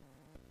today.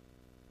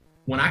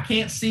 When I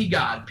can't see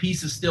God,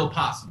 peace is still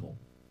possible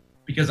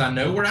because I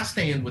know where I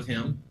stand with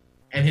him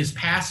and his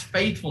past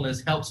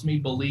faithfulness helps me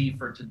believe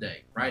for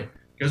today, right?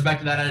 It goes back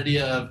to that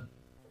idea of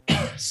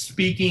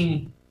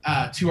speaking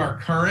to our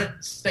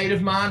current state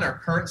of mind, our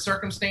current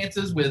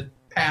circumstances with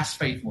past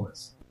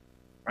faithfulness,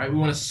 right? We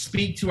want to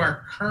speak to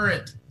our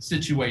current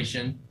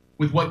situation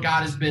with what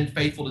God has been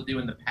faithful to do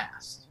in the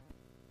past,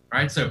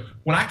 right? So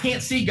when I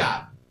can't see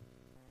God,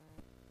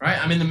 right?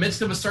 I'm in the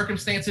midst of a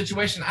circumstance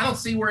situation. I don't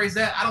see where he's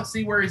at. I don't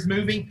see where he's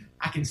moving.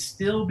 I can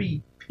still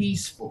be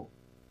peaceful.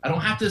 I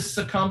don't have to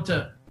succumb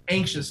to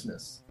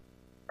anxiousness,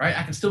 right?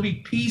 I can still be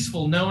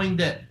peaceful knowing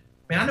that,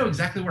 man, I know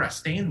exactly where I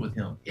stand with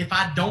him. If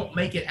I don't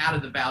make it out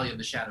of the valley of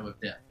the shadow of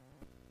death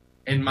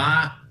and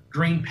my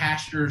green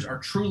pastures are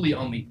truly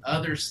on the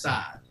other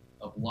side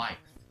of life,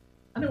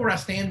 I know where I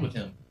stand with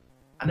him.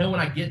 I know when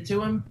I get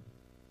to him,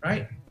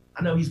 right?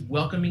 I know he's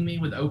welcoming me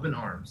with open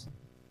arms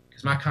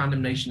because my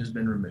condemnation has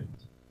been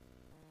removed.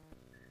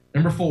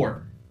 Number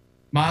 4,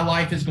 my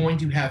life is going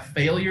to have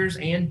failures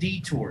and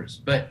detours,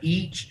 but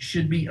each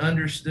should be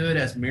understood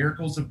as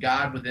miracles of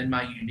God within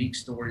my unique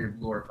story of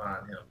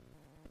glorifying him.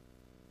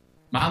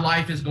 My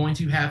life is going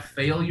to have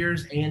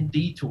failures and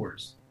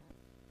detours,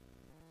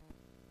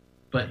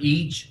 but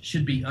each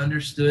should be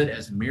understood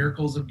as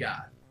miracles of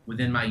God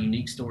within my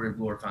unique story of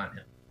glorifying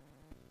him.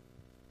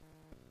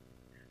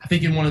 I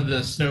think in one of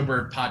the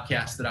Snowbird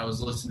podcasts that I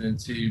was listening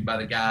to by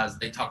the guys,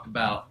 they talked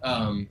about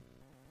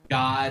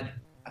God.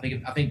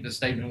 I think the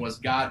statement was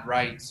God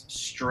writes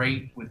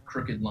straight with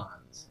crooked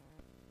lines,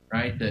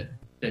 right?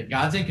 That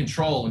God's in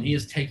control and he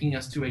is taking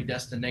us to a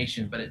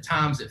destination, but at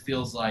times it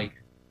feels like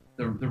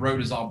the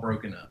road is all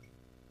broken up,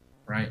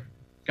 right?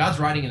 God's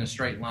writing in a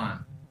straight line.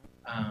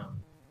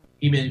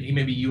 He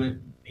may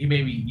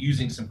be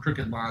using some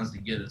crooked lines to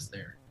get us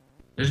there.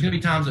 There's going to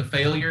be times of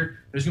failure.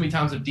 There's going to be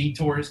times of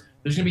detours.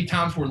 There's going to be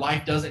times where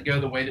life doesn't go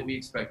the way that we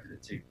expected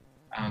it to.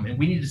 And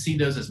we need to see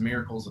those as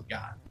miracles of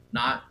God,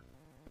 not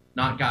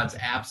God's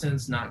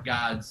absence, not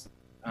God's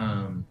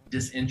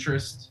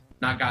disinterest,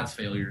 not God's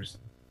failures,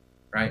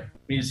 right?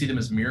 We need to see them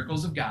as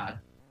miracles of God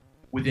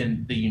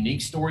within the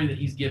unique story that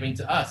he's giving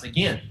to us.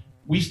 Again,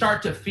 we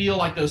start to feel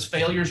like those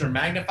failures are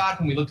magnified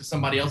when we look at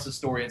somebody else's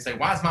story and say,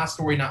 why is my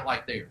story not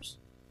like theirs,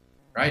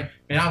 right?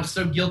 And I was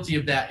so guilty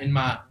of that in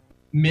my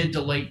mid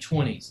to late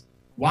 20s.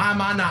 Why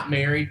am I not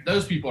married?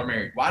 Those people are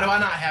married. Why do I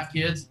not have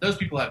kids? Those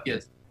people have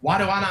kids. Why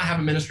do I not have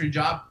a ministry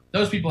job?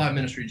 Those people have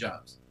ministry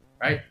jobs,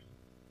 right?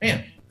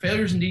 Man,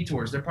 failures and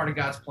detours, they're part of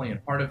God's plan,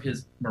 part of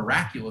his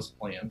miraculous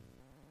plan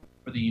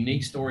for the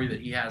unique story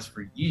that he has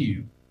for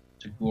you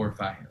to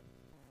glorify him,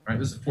 right?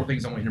 This is 4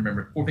 things I want you to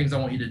remember, 4 things I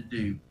want you to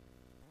do.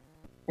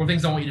 4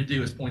 things I want you to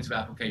do as points of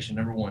application.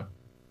 Number 1,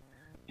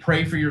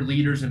 pray for your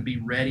leaders and be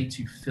ready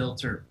to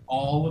filter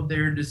all of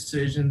their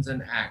decisions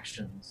and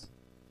actions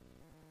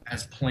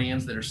as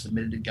plans that are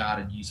submitted to God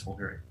and useful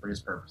for his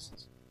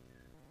purposes.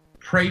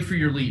 Pray for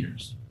your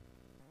leaders,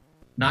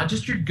 not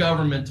just your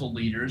governmental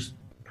leaders.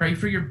 Pray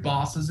for your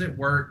bosses at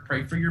work.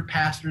 Pray for your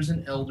pastors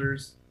and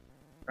elders,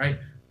 right?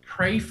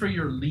 Pray for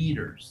your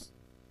leaders.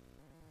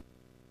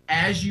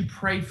 As you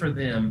pray for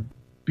them,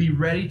 be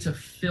ready to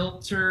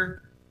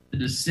filter the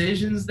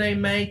decisions they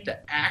make, the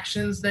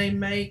actions they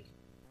make,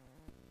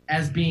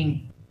 as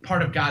being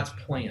part of God's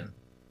plan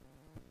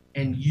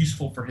and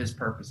useful for his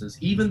purposes,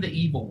 even the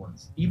evil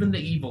ones, even the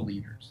evil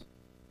leaders,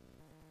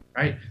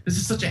 right? This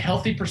is such a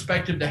healthy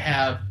perspective to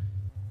have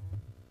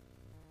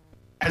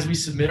as we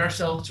submit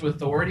ourselves to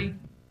authority,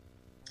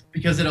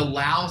 because it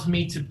allows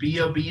me to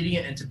be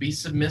obedient and to be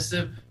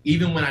submissive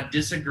even when I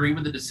disagree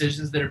with the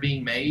decisions that are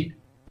being made,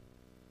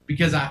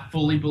 because I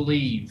fully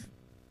believe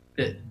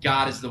that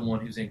God is the one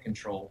who's in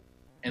control.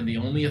 And the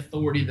only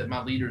authority that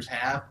my leaders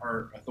have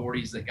are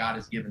authorities that God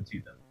has given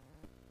to them.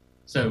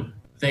 So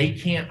they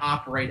can't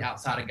operate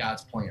outside of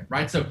God's plan,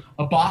 right? So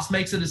a boss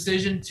makes a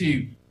decision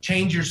to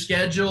change your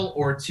schedule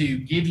or to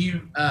give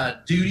you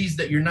duties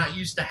that you're not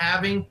used to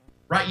having,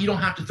 right? You don't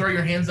have to throw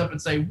your hands up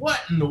and say, what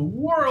in the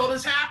world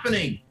is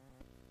happening?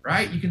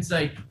 Right? You can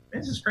say,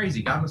 this is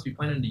crazy. God must be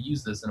planning to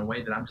use this in a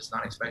way that I'm just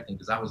not expecting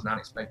because I was not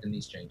expecting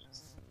these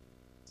changes,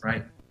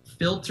 right?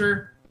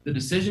 Filter the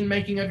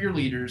decision-making of your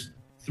leaders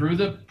through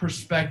the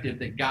perspective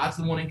that God's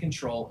the one in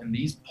control, and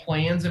these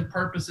plans and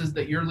purposes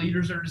that your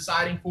leaders are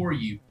deciding for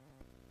you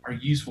are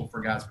useful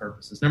for God's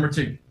purposes. Number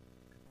 2,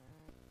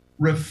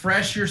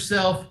 refresh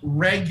yourself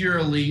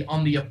regularly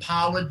on the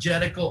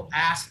apologetical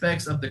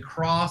aspects of the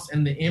cross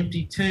and the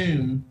empty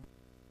tomb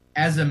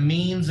as a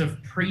means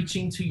of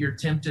preaching to your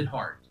tempted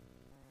heart.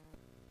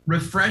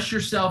 Refresh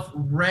yourself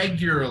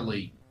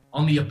regularly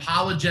on the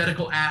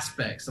apologetical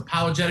aspects.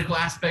 Apologetical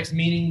aspects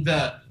meaning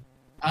the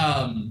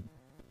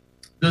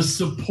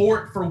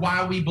support for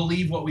why we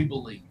believe what we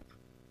believe,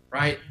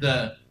 right?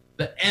 The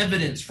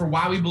evidence for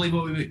why we believe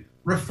what we believe.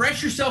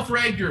 Refresh yourself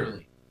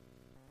regularly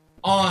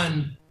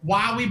on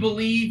why we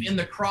believe in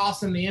the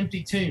cross and the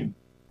empty tomb,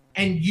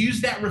 and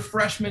use that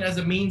refreshment as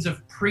a means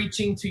of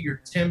preaching to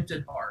your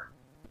tempted heart.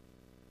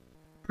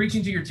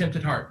 Preaching to your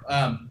tempted heart.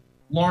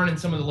 Lauren and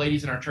some of the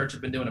ladies in our church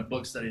have been doing a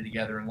book study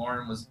together, and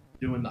Lauren was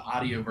doing the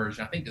audio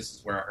version. I think this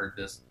is where I heard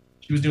this.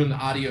 She was doing the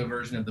audio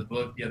version of the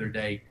book the other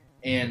day,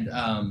 and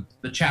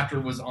the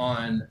chapter was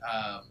on,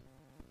 I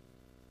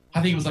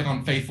think it was like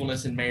on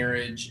faithfulness in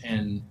marriage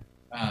and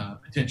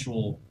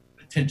potential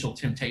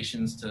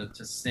temptations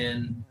to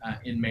sin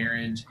in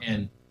marriage.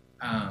 And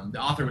the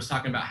author was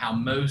talking about how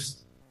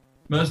most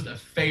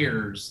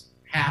affairs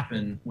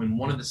happen when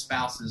one of the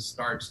spouses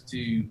starts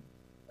to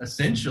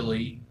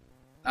essentially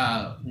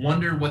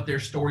wonder what their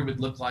story would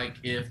look like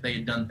if they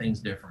had done things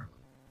differently,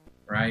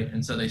 right?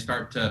 And so they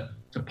start to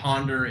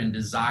ponder and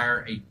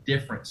desire a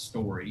different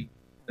story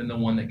than the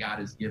one that God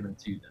has given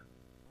to them,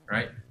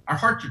 right? Our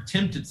hearts are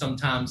tempted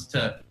sometimes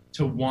to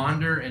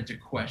wander and to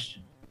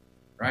question,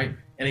 right?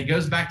 And it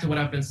goes back to what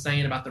I've been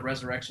saying about the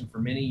resurrection for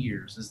many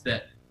years, is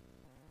that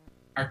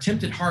our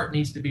tempted heart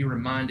needs to be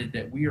reminded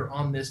that we are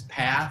on this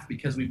path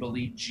because we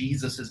believe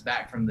Jesus is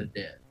back from the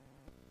dead,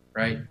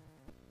 right?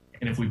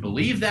 And if we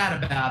believe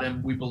that about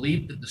him, we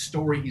believe that the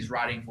story he's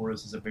writing for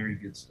us is a very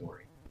good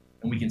story,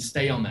 and we can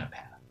stay on that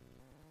path,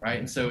 right?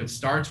 And so it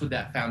starts with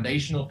that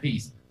foundational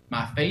piece.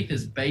 My faith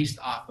is based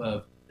off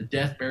of the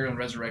death, burial, and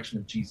resurrection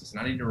of Jesus, and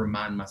I need to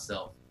remind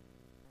myself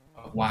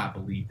of why I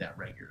believe that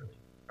regularly,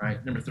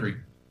 right? Number 3,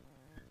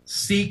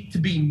 seek to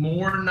be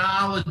more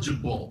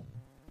knowledgeable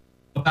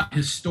about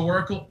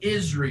historical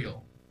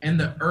Israel and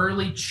the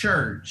early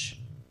church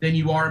than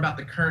you are about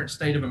the current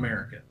state of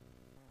America.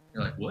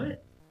 You're like,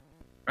 what?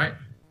 Right?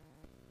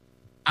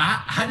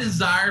 I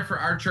desire for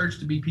our church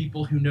to be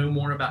people who know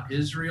more about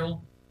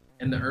Israel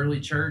and the early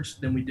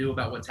church than we do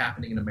about what's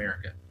happening in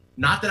America.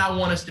 Not that I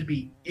want us to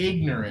be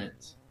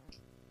ignorant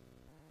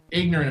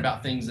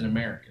about things in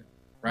America,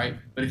 right?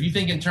 But if you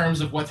think in terms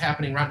of what's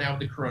happening right now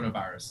with the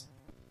coronavirus,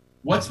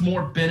 what's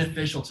more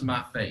beneficial to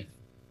my faith?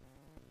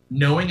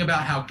 Knowing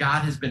about how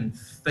God has been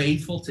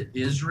faithful to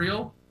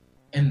Israel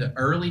and the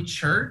early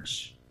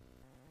church,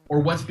 or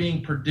what's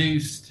being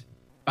produced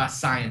by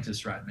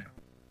scientists right now,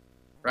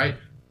 right?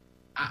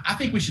 I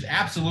think we should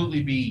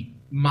absolutely be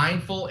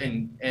mindful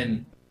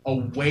and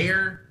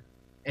aware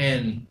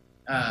and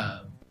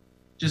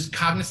just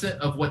cognizant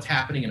of what's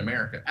happening in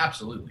America.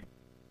 Absolutely,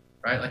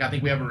 right? Like, I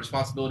think we have a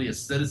responsibility as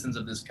citizens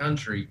of this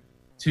country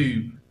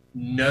to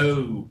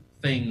know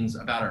things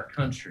about our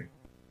country,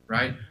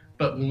 right?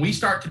 But when we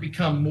start to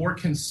become more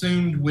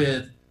consumed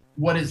with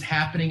what is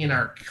happening in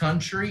our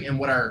country and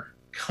what our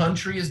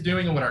country is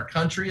doing and what our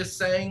country is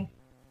saying,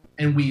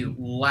 and we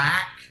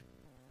lack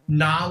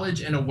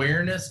knowledge and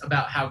awareness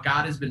about how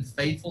God has been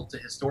faithful to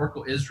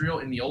historical Israel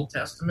in the Old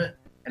Testament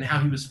and how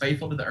he was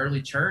faithful to the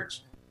early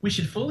church, we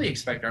should fully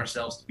expect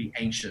ourselves to be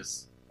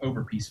anxious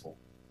over peaceful,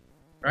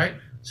 right?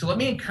 So let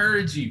me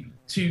encourage you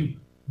to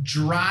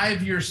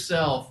drive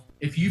yourself.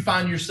 If you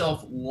find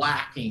yourself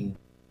lacking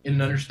in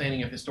an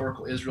understanding of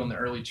historical Israel and the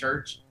early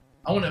church,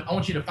 I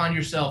want you to find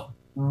yourself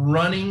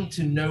running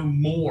to know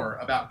more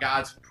about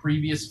God's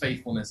previous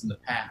faithfulness in the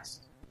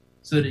past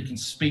so that it can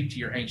speak to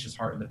your anxious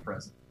heart in the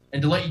present.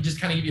 And to let you just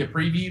kind of give you a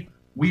preview,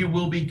 we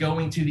will be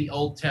going to the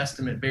Old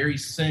Testament very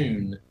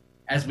soon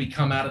as we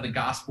come out of the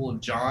Gospel of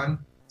John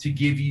to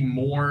give you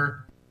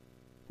more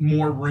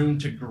room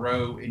to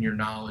grow in your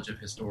knowledge of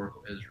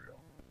historical Israel,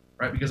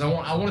 right? Because I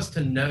want us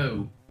to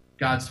know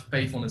God's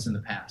faithfulness in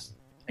the past.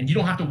 And you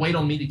don't have to wait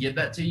on me to give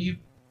that to you,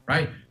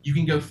 right? You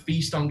can go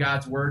feast on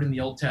God's word in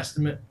the Old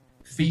Testament,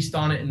 feast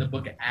on it in the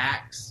book of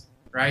Acts,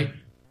 right?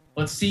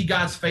 Let's see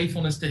God's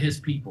faithfulness to his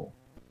people.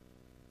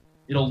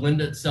 It'll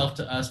lend itself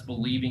to us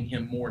believing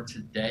him more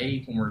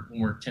today when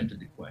we're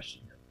tempted to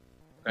question him.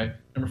 Okay?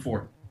 Number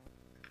 4.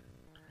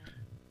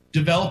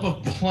 Develop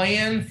a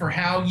plan for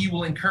how you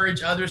will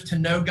encourage others to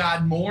know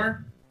God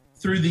more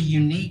through the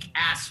unique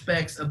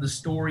aspects of the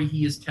story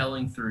he is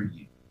telling through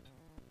you.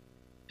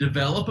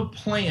 Develop a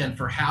plan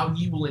for how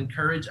you will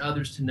encourage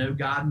others to know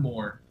God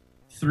more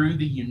through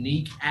the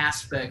unique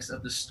aspects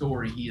of the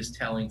story he is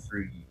telling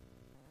through you.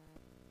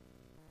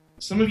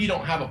 Some of you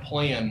don't have a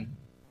plan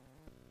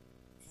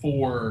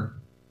for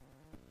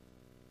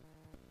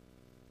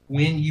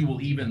when you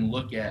will even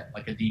look at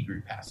like a D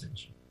group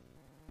passage,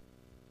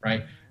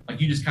 right? Like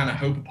you just kind of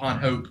hope upon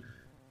hope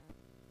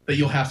that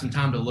you'll have some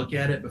time to look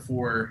at it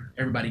before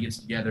everybody gets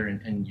together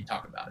and you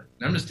talk about it.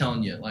 And I'm just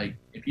telling you, like,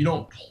 if you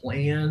don't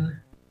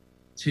plan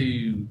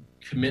to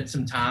commit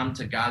some time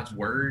to God's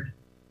word,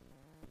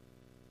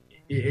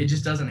 it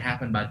just doesn't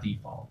happen by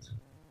default,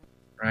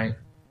 right?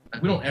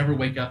 Like we don't ever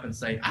wake up and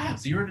say, I have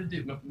zero to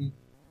do.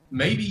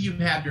 Maybe you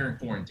have during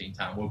quarantine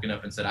time woken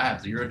up and said, I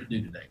have zero to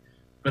do today.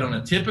 But on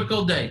a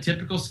typical day,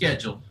 typical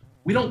schedule,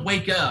 we don't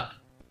wake up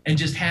and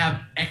just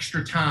have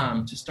extra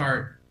time to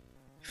start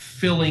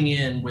filling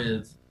in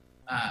with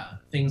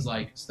things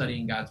like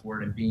studying God's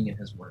word and being in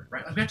his word,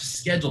 right? Like we have to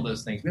schedule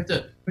those things. We have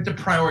to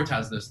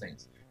prioritize those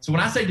things. So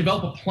when I say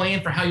develop a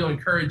plan for how you'll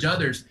encourage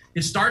others,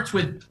 it starts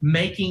with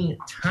making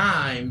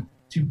time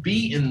to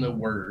be in the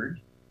word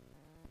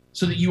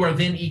so that you are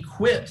then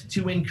equipped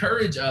to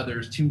encourage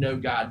others to know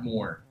God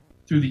more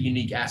through the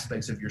unique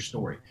aspects of your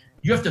story.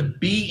 You have to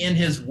be in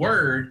his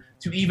word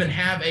to even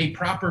have a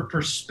proper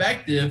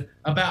perspective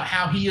about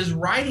how he is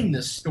writing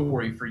this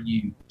story for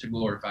you to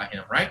glorify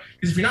him, right?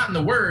 Because if you're not in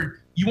the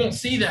word, you won't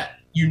see that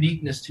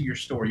uniqueness to your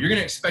story. You're going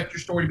to expect your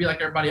story to be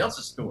like everybody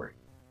else's story.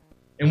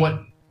 And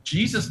what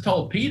Jesus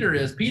told Peter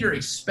is, Peter,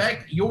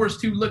 expect yours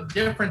to look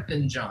different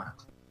than John,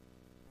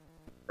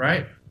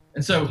 right?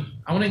 And so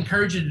I want to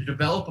encourage you to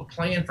develop a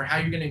plan for how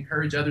you're going to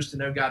encourage others to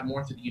know God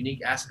more through the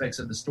unique aspects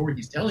of the story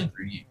he's telling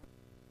through you.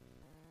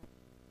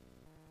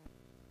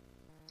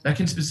 That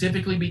can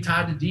specifically be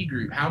tied to D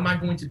group. How am I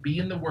going to be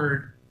in the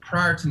word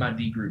prior to my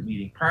D group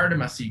meeting, prior to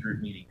my C group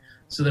meeting,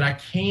 so that I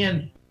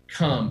can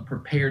come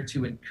prepared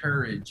to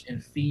encourage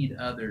and feed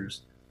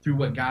others through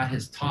what God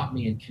has taught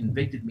me and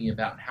convicted me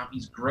about and how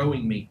he's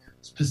growing me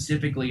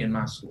specifically in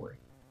my story.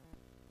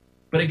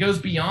 But it goes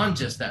beyond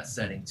just that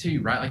setting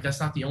too, right? Like that's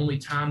not the only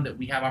time that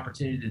we have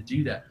opportunity to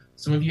do that.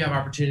 Some of you have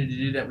opportunity to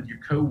do that with your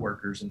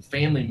coworkers and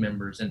family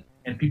members and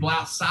people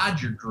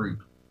outside your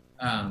group,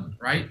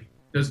 right?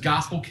 Those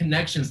gospel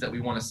connections that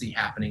we want to see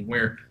happening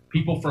where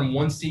people from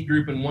one C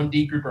group and one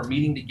D group are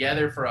meeting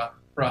together for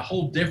a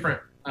whole different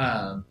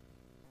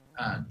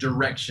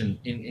direction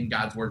in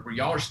God's word, where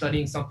y'all are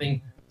studying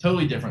something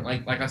totally different.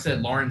 Like I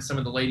said, Lauren, some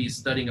of the ladies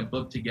studying a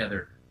book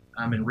together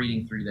and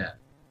reading through that.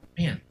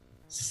 Man,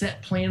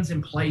 set plans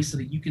in place so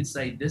that you can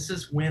say, this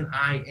is when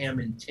I am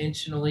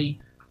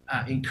intentionally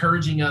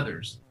encouraging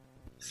others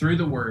through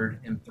the word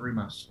and through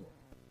my story.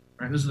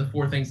 All right, those are the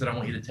 4 things that I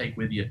want you to take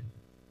with you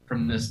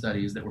from this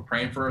study, is that we're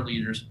praying for our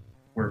leaders.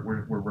 We're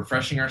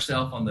refreshing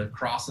ourselves on the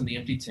cross and the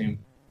empty tomb.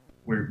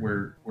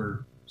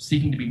 We're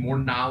seeking to be more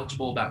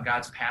knowledgeable about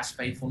God's past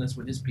faithfulness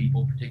with his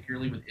people,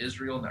 particularly with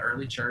Israel and the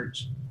early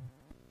church,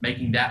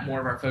 making that more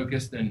of our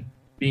focus than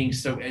being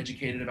so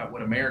educated about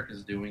what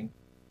America's doing,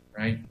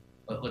 right?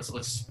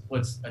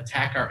 Let's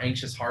attack our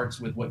anxious hearts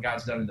with what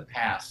God's done in the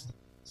past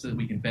so that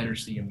we can better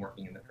see him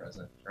working in the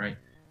present, right?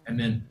 And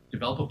then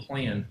develop a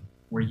plan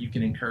where you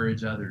can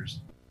encourage others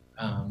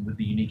with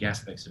the unique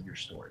aspects of your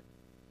story.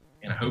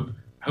 And I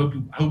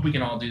hope we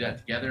can all do that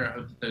together. I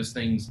hope that those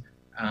things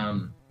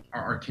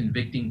are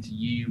convicting to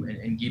you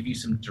and give you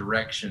some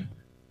direction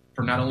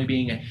for not only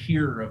being a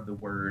hearer of the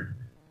word,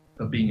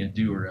 but being a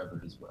doer of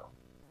it as well.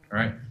 All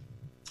right?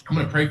 I'm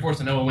going to pray for us.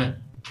 I know I went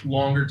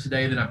longer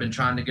today than I've been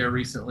trying to go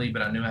recently,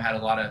 but I knew I had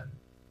a lot of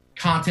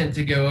content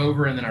to go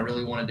over, and then I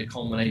really wanted to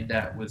culminate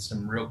that with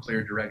some real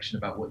clear direction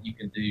about what you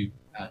can do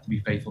to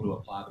be faithful to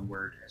apply the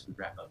word as we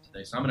wrap up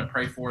today. So I'm going to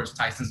pray for us.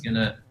 Tyson's going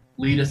to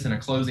lead us in a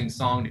closing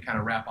song to kind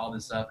of wrap all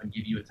this up and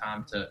give you a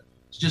time to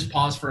just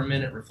pause for a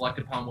minute, reflect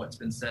upon what's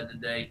been said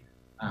today,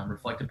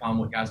 reflect upon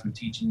what God's been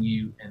teaching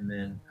you, and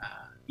then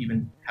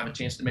even have a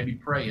chance to maybe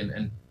pray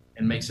and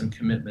make some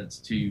commitments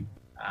to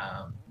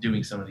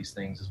doing some of these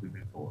things as we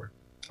move forward.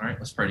 All right,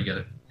 let's pray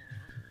together.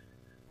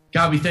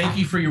 God, we thank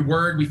you for your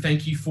word. We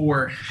thank you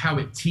for how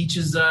it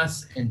teaches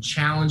us and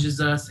challenges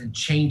us and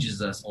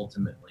changes us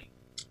ultimately.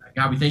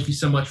 God, we thank you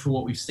so much for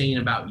what we've seen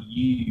about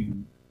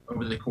you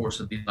over the course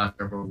of these last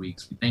several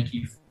weeks. We thank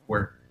you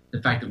for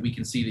the fact that we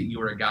can see that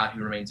you are a God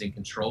who remains in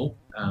control,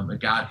 a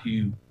God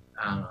who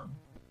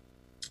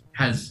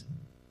has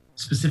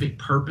specific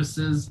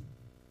purposes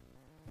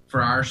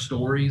for our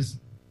stories,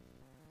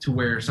 to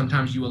where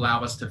sometimes you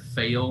allow us to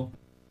fail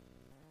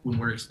when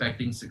we're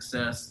expecting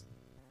success,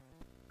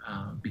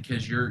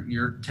 because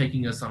you're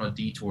taking us on a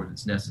detour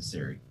that's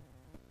necessary.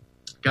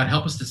 God,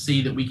 help us to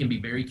see that we can be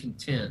very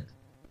content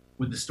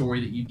with the story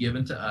that you've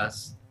given to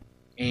us,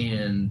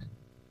 and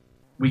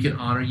we can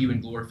honor you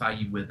and glorify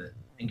you with it.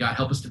 And God,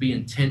 help us to be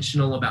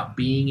intentional about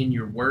being in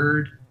your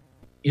word,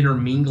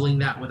 intermingling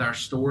that with our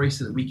story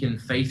so that we can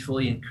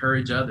faithfully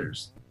encourage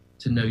others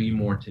to know you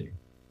more too.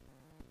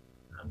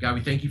 God,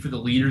 we thank you for the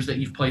leaders that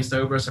you've placed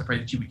over us. I pray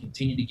that you would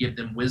continue to give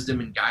them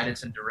wisdom and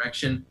guidance and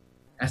direction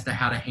as to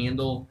how to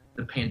handle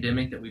the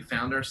pandemic that we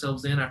found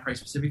ourselves in. I pray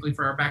specifically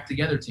for our Back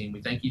Together team.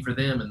 We thank you for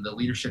them and the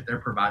leadership they're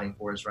providing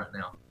for us right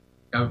now.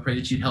 God, we pray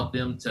that you'd help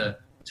them to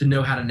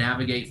know how to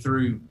navigate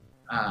through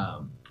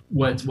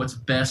what's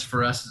best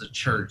for us as a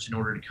church in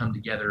order to come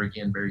together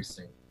again very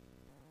soon.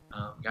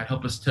 God,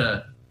 help us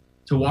to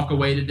walk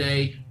away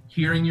today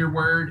hearing your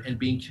word and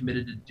being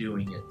committed to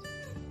doing it.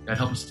 God,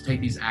 help us to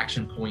take these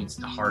action points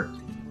to heart.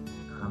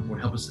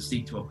 Lord, help us to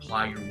seek to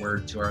apply your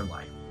word to our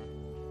life.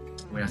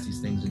 We ask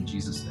these things in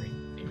Jesus'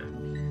 name.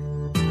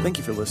 Amen. Thank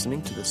you for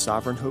listening to the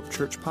Sovereign Hope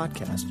Church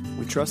podcast.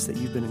 We trust that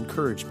you've been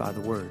encouraged by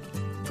the word.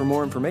 For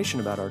more information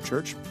about our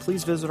church,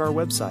 please visit our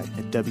website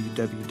at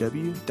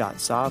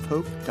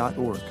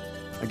www.sovhope.org.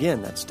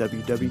 Again, that's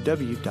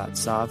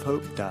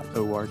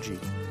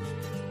www.sovhope.org.